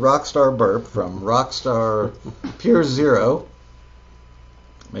weekly Rockstar burp from Rockstar Pure Zero.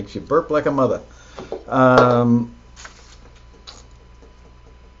 Makes you burp like a mother.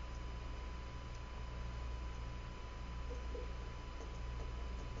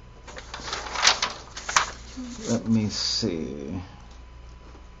 Let me see.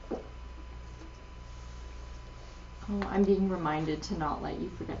 Oh, I'm being reminded to not let you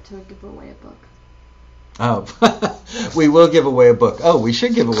forget to give away a book. Oh, we will give away a book. Oh, we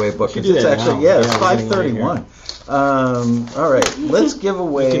should give away a book. It's actually, it's 5:31. All right, let's give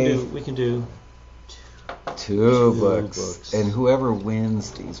away. We can do two books, and whoever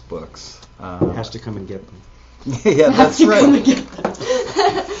wins these books has to come and get them. Yeah, that's right.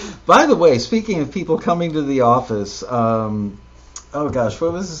 By the way, speaking of people coming to the office, oh gosh,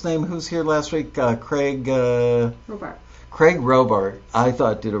 what was his name? Who's here last week? Craig Robart. Craig Robart, I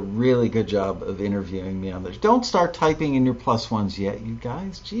thought, did a really good job of interviewing me on this. Don't start typing in your +1s yet, you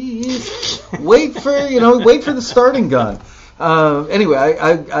guys. Jeez, wait for the starting gun. Anyway,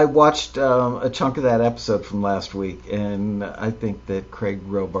 I watched a chunk of that episode from last week, and I think that Craig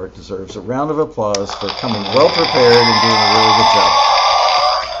Robart deserves a round of applause for coming well prepared and doing a really good job.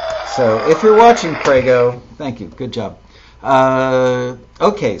 So if you're watching, Craigo, thank you. Good job.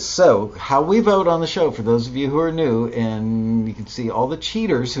 Okay, so how we vote on the show, for those of you who are new, and you can see all the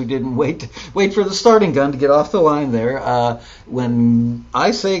cheaters who didn't wait for the starting gun to get off the line there. When I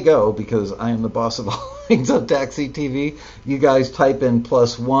say go, because I am the boss of all things on Taxi TV, you guys type in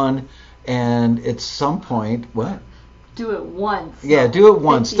 +1, and at some point, what? Do it once. Yeah, do it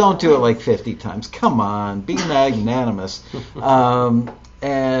once. Don't do it like 50 times. Come on, be magnanimous.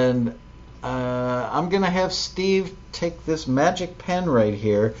 And I'm going to have Steve take this magic pen right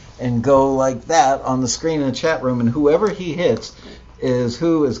here and go like that on the screen in the chat room, and whoever he hits is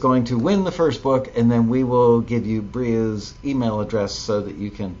who is going to win the first book, and then we will give you Bria's email address so that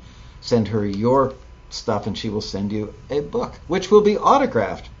you can send her your stuff, and she will send you a book, which will be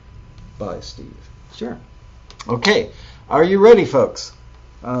autographed by Steve. Sure. Okay, are you ready, folks?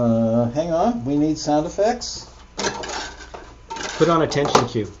 Hang on, we need sound effects. Put on a tension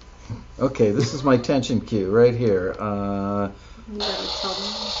cue. Okay, this is my tension cue right here. You gotta tell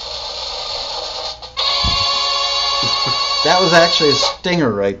them. That was actually a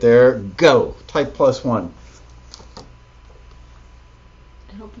stinger right there. Go. Type +1.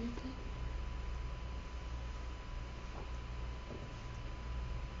 It'll be okay.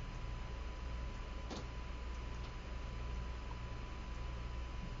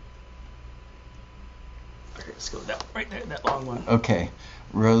 Okay, let's go that right there, that long one. Okay.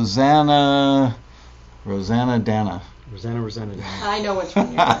 Rosanna Dana. Rosanna. I know which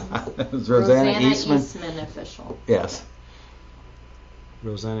one you're talking It was Rosanna Eastman. Eastman official. Yes.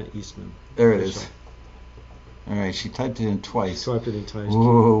 Rosanna Eastman. There it is. All right, she typed it in twice. Swiped it in twice.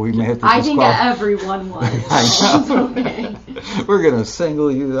 Whoa, we may have to I think disqualify. everyone was. I know. Okay. We're going to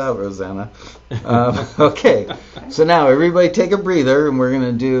single you out, Rosanna. Okay, so now everybody take a breather, and we're going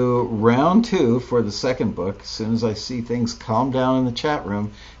to do round 2 for the second book as soon as I see things calm down in the chat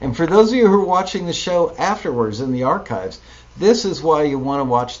room. And for those of you who are watching the show afterwards in the archives, this is why you want to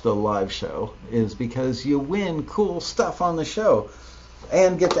watch the live show, is because you win cool stuff on the show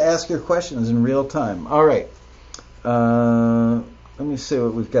and get to ask your questions in real time. All right. Let me see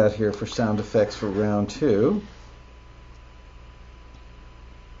what we've got here for sound effects for round 2.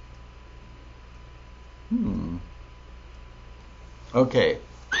 Okay.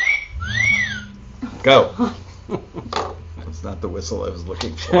 Go. That's not the whistle I was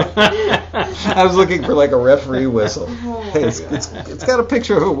looking for. I was looking for like a referee whistle. Hey, it's got a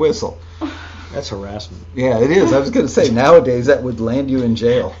picture of a whistle. That's harassment. Yeah, it is. I was going to say, nowadays that would land you in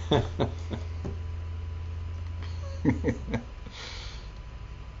jail.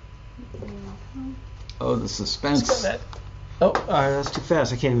 Oh, the suspense. Oh, that's too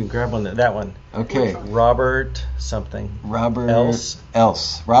fast. I can't even grab one. That one. Okay. Robert something. Robert Else.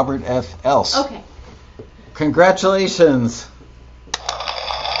 Robert F. Else. Okay. Congratulations,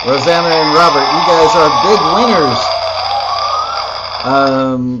 Rosanna and Robert. You guys are big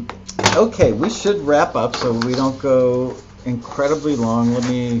winners. Okay, we should wrap up so we don't go incredibly long. Let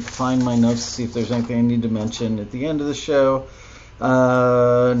me find my notes to see if there's anything I need to mention at the end of the show.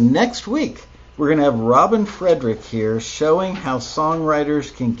 Next week, we're going to have Robin Frederick here showing how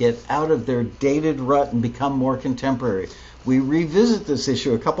songwriters can get out of their dated rut and become more contemporary. We revisit this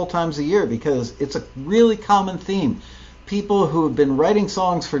issue a couple times a year because it's a really common theme. People who have been writing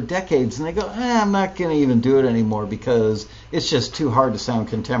songs for decades and they go, I'm not going to even do it anymore because it's just too hard to sound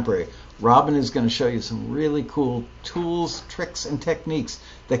contemporary. Robin is going to show you some really cool tools, tricks, and techniques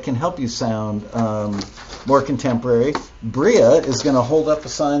that can help you sound more contemporary. Bria is going to hold up a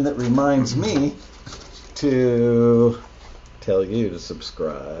sign that reminds me to tell you to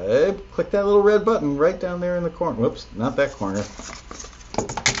subscribe. Click that little red button right down there in the corner. Whoops, not that corner.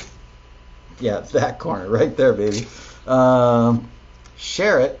 Yeah, that corner right there, baby.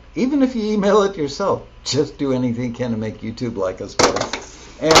 Share it, even if you email it yourself. Just do anything you can to make YouTube like us better.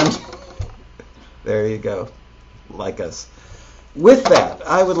 And there you go, like us. With that,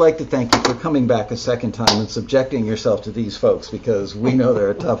 I would like to thank you for coming back a second time and subjecting yourself to these folks because we know they're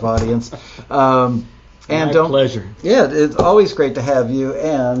a tough audience. My pleasure. Yeah, it's always great to have you.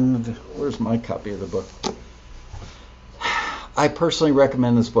 And where's my copy of the book? I personally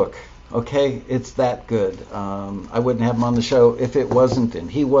recommend this book. Okay, it's that good. I wouldn't have him on the show if it wasn't, and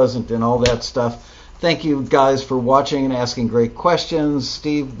he wasn't, and all that stuff. Thank you guys for watching and asking great questions.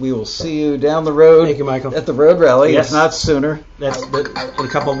 Steve, we will see you down the road. Thank you, Michael. At the Road Rally, Yes. if not sooner. That's in a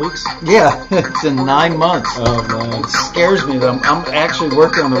couple of weeks. Yeah, it's in 9 months. Oh man. It scares me that I'm actually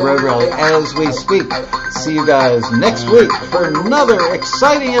working on the Road Rally as we speak. See you guys next week for another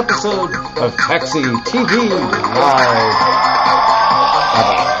exciting episode of Taxi TV Live.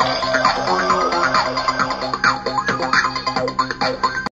 Bye-bye.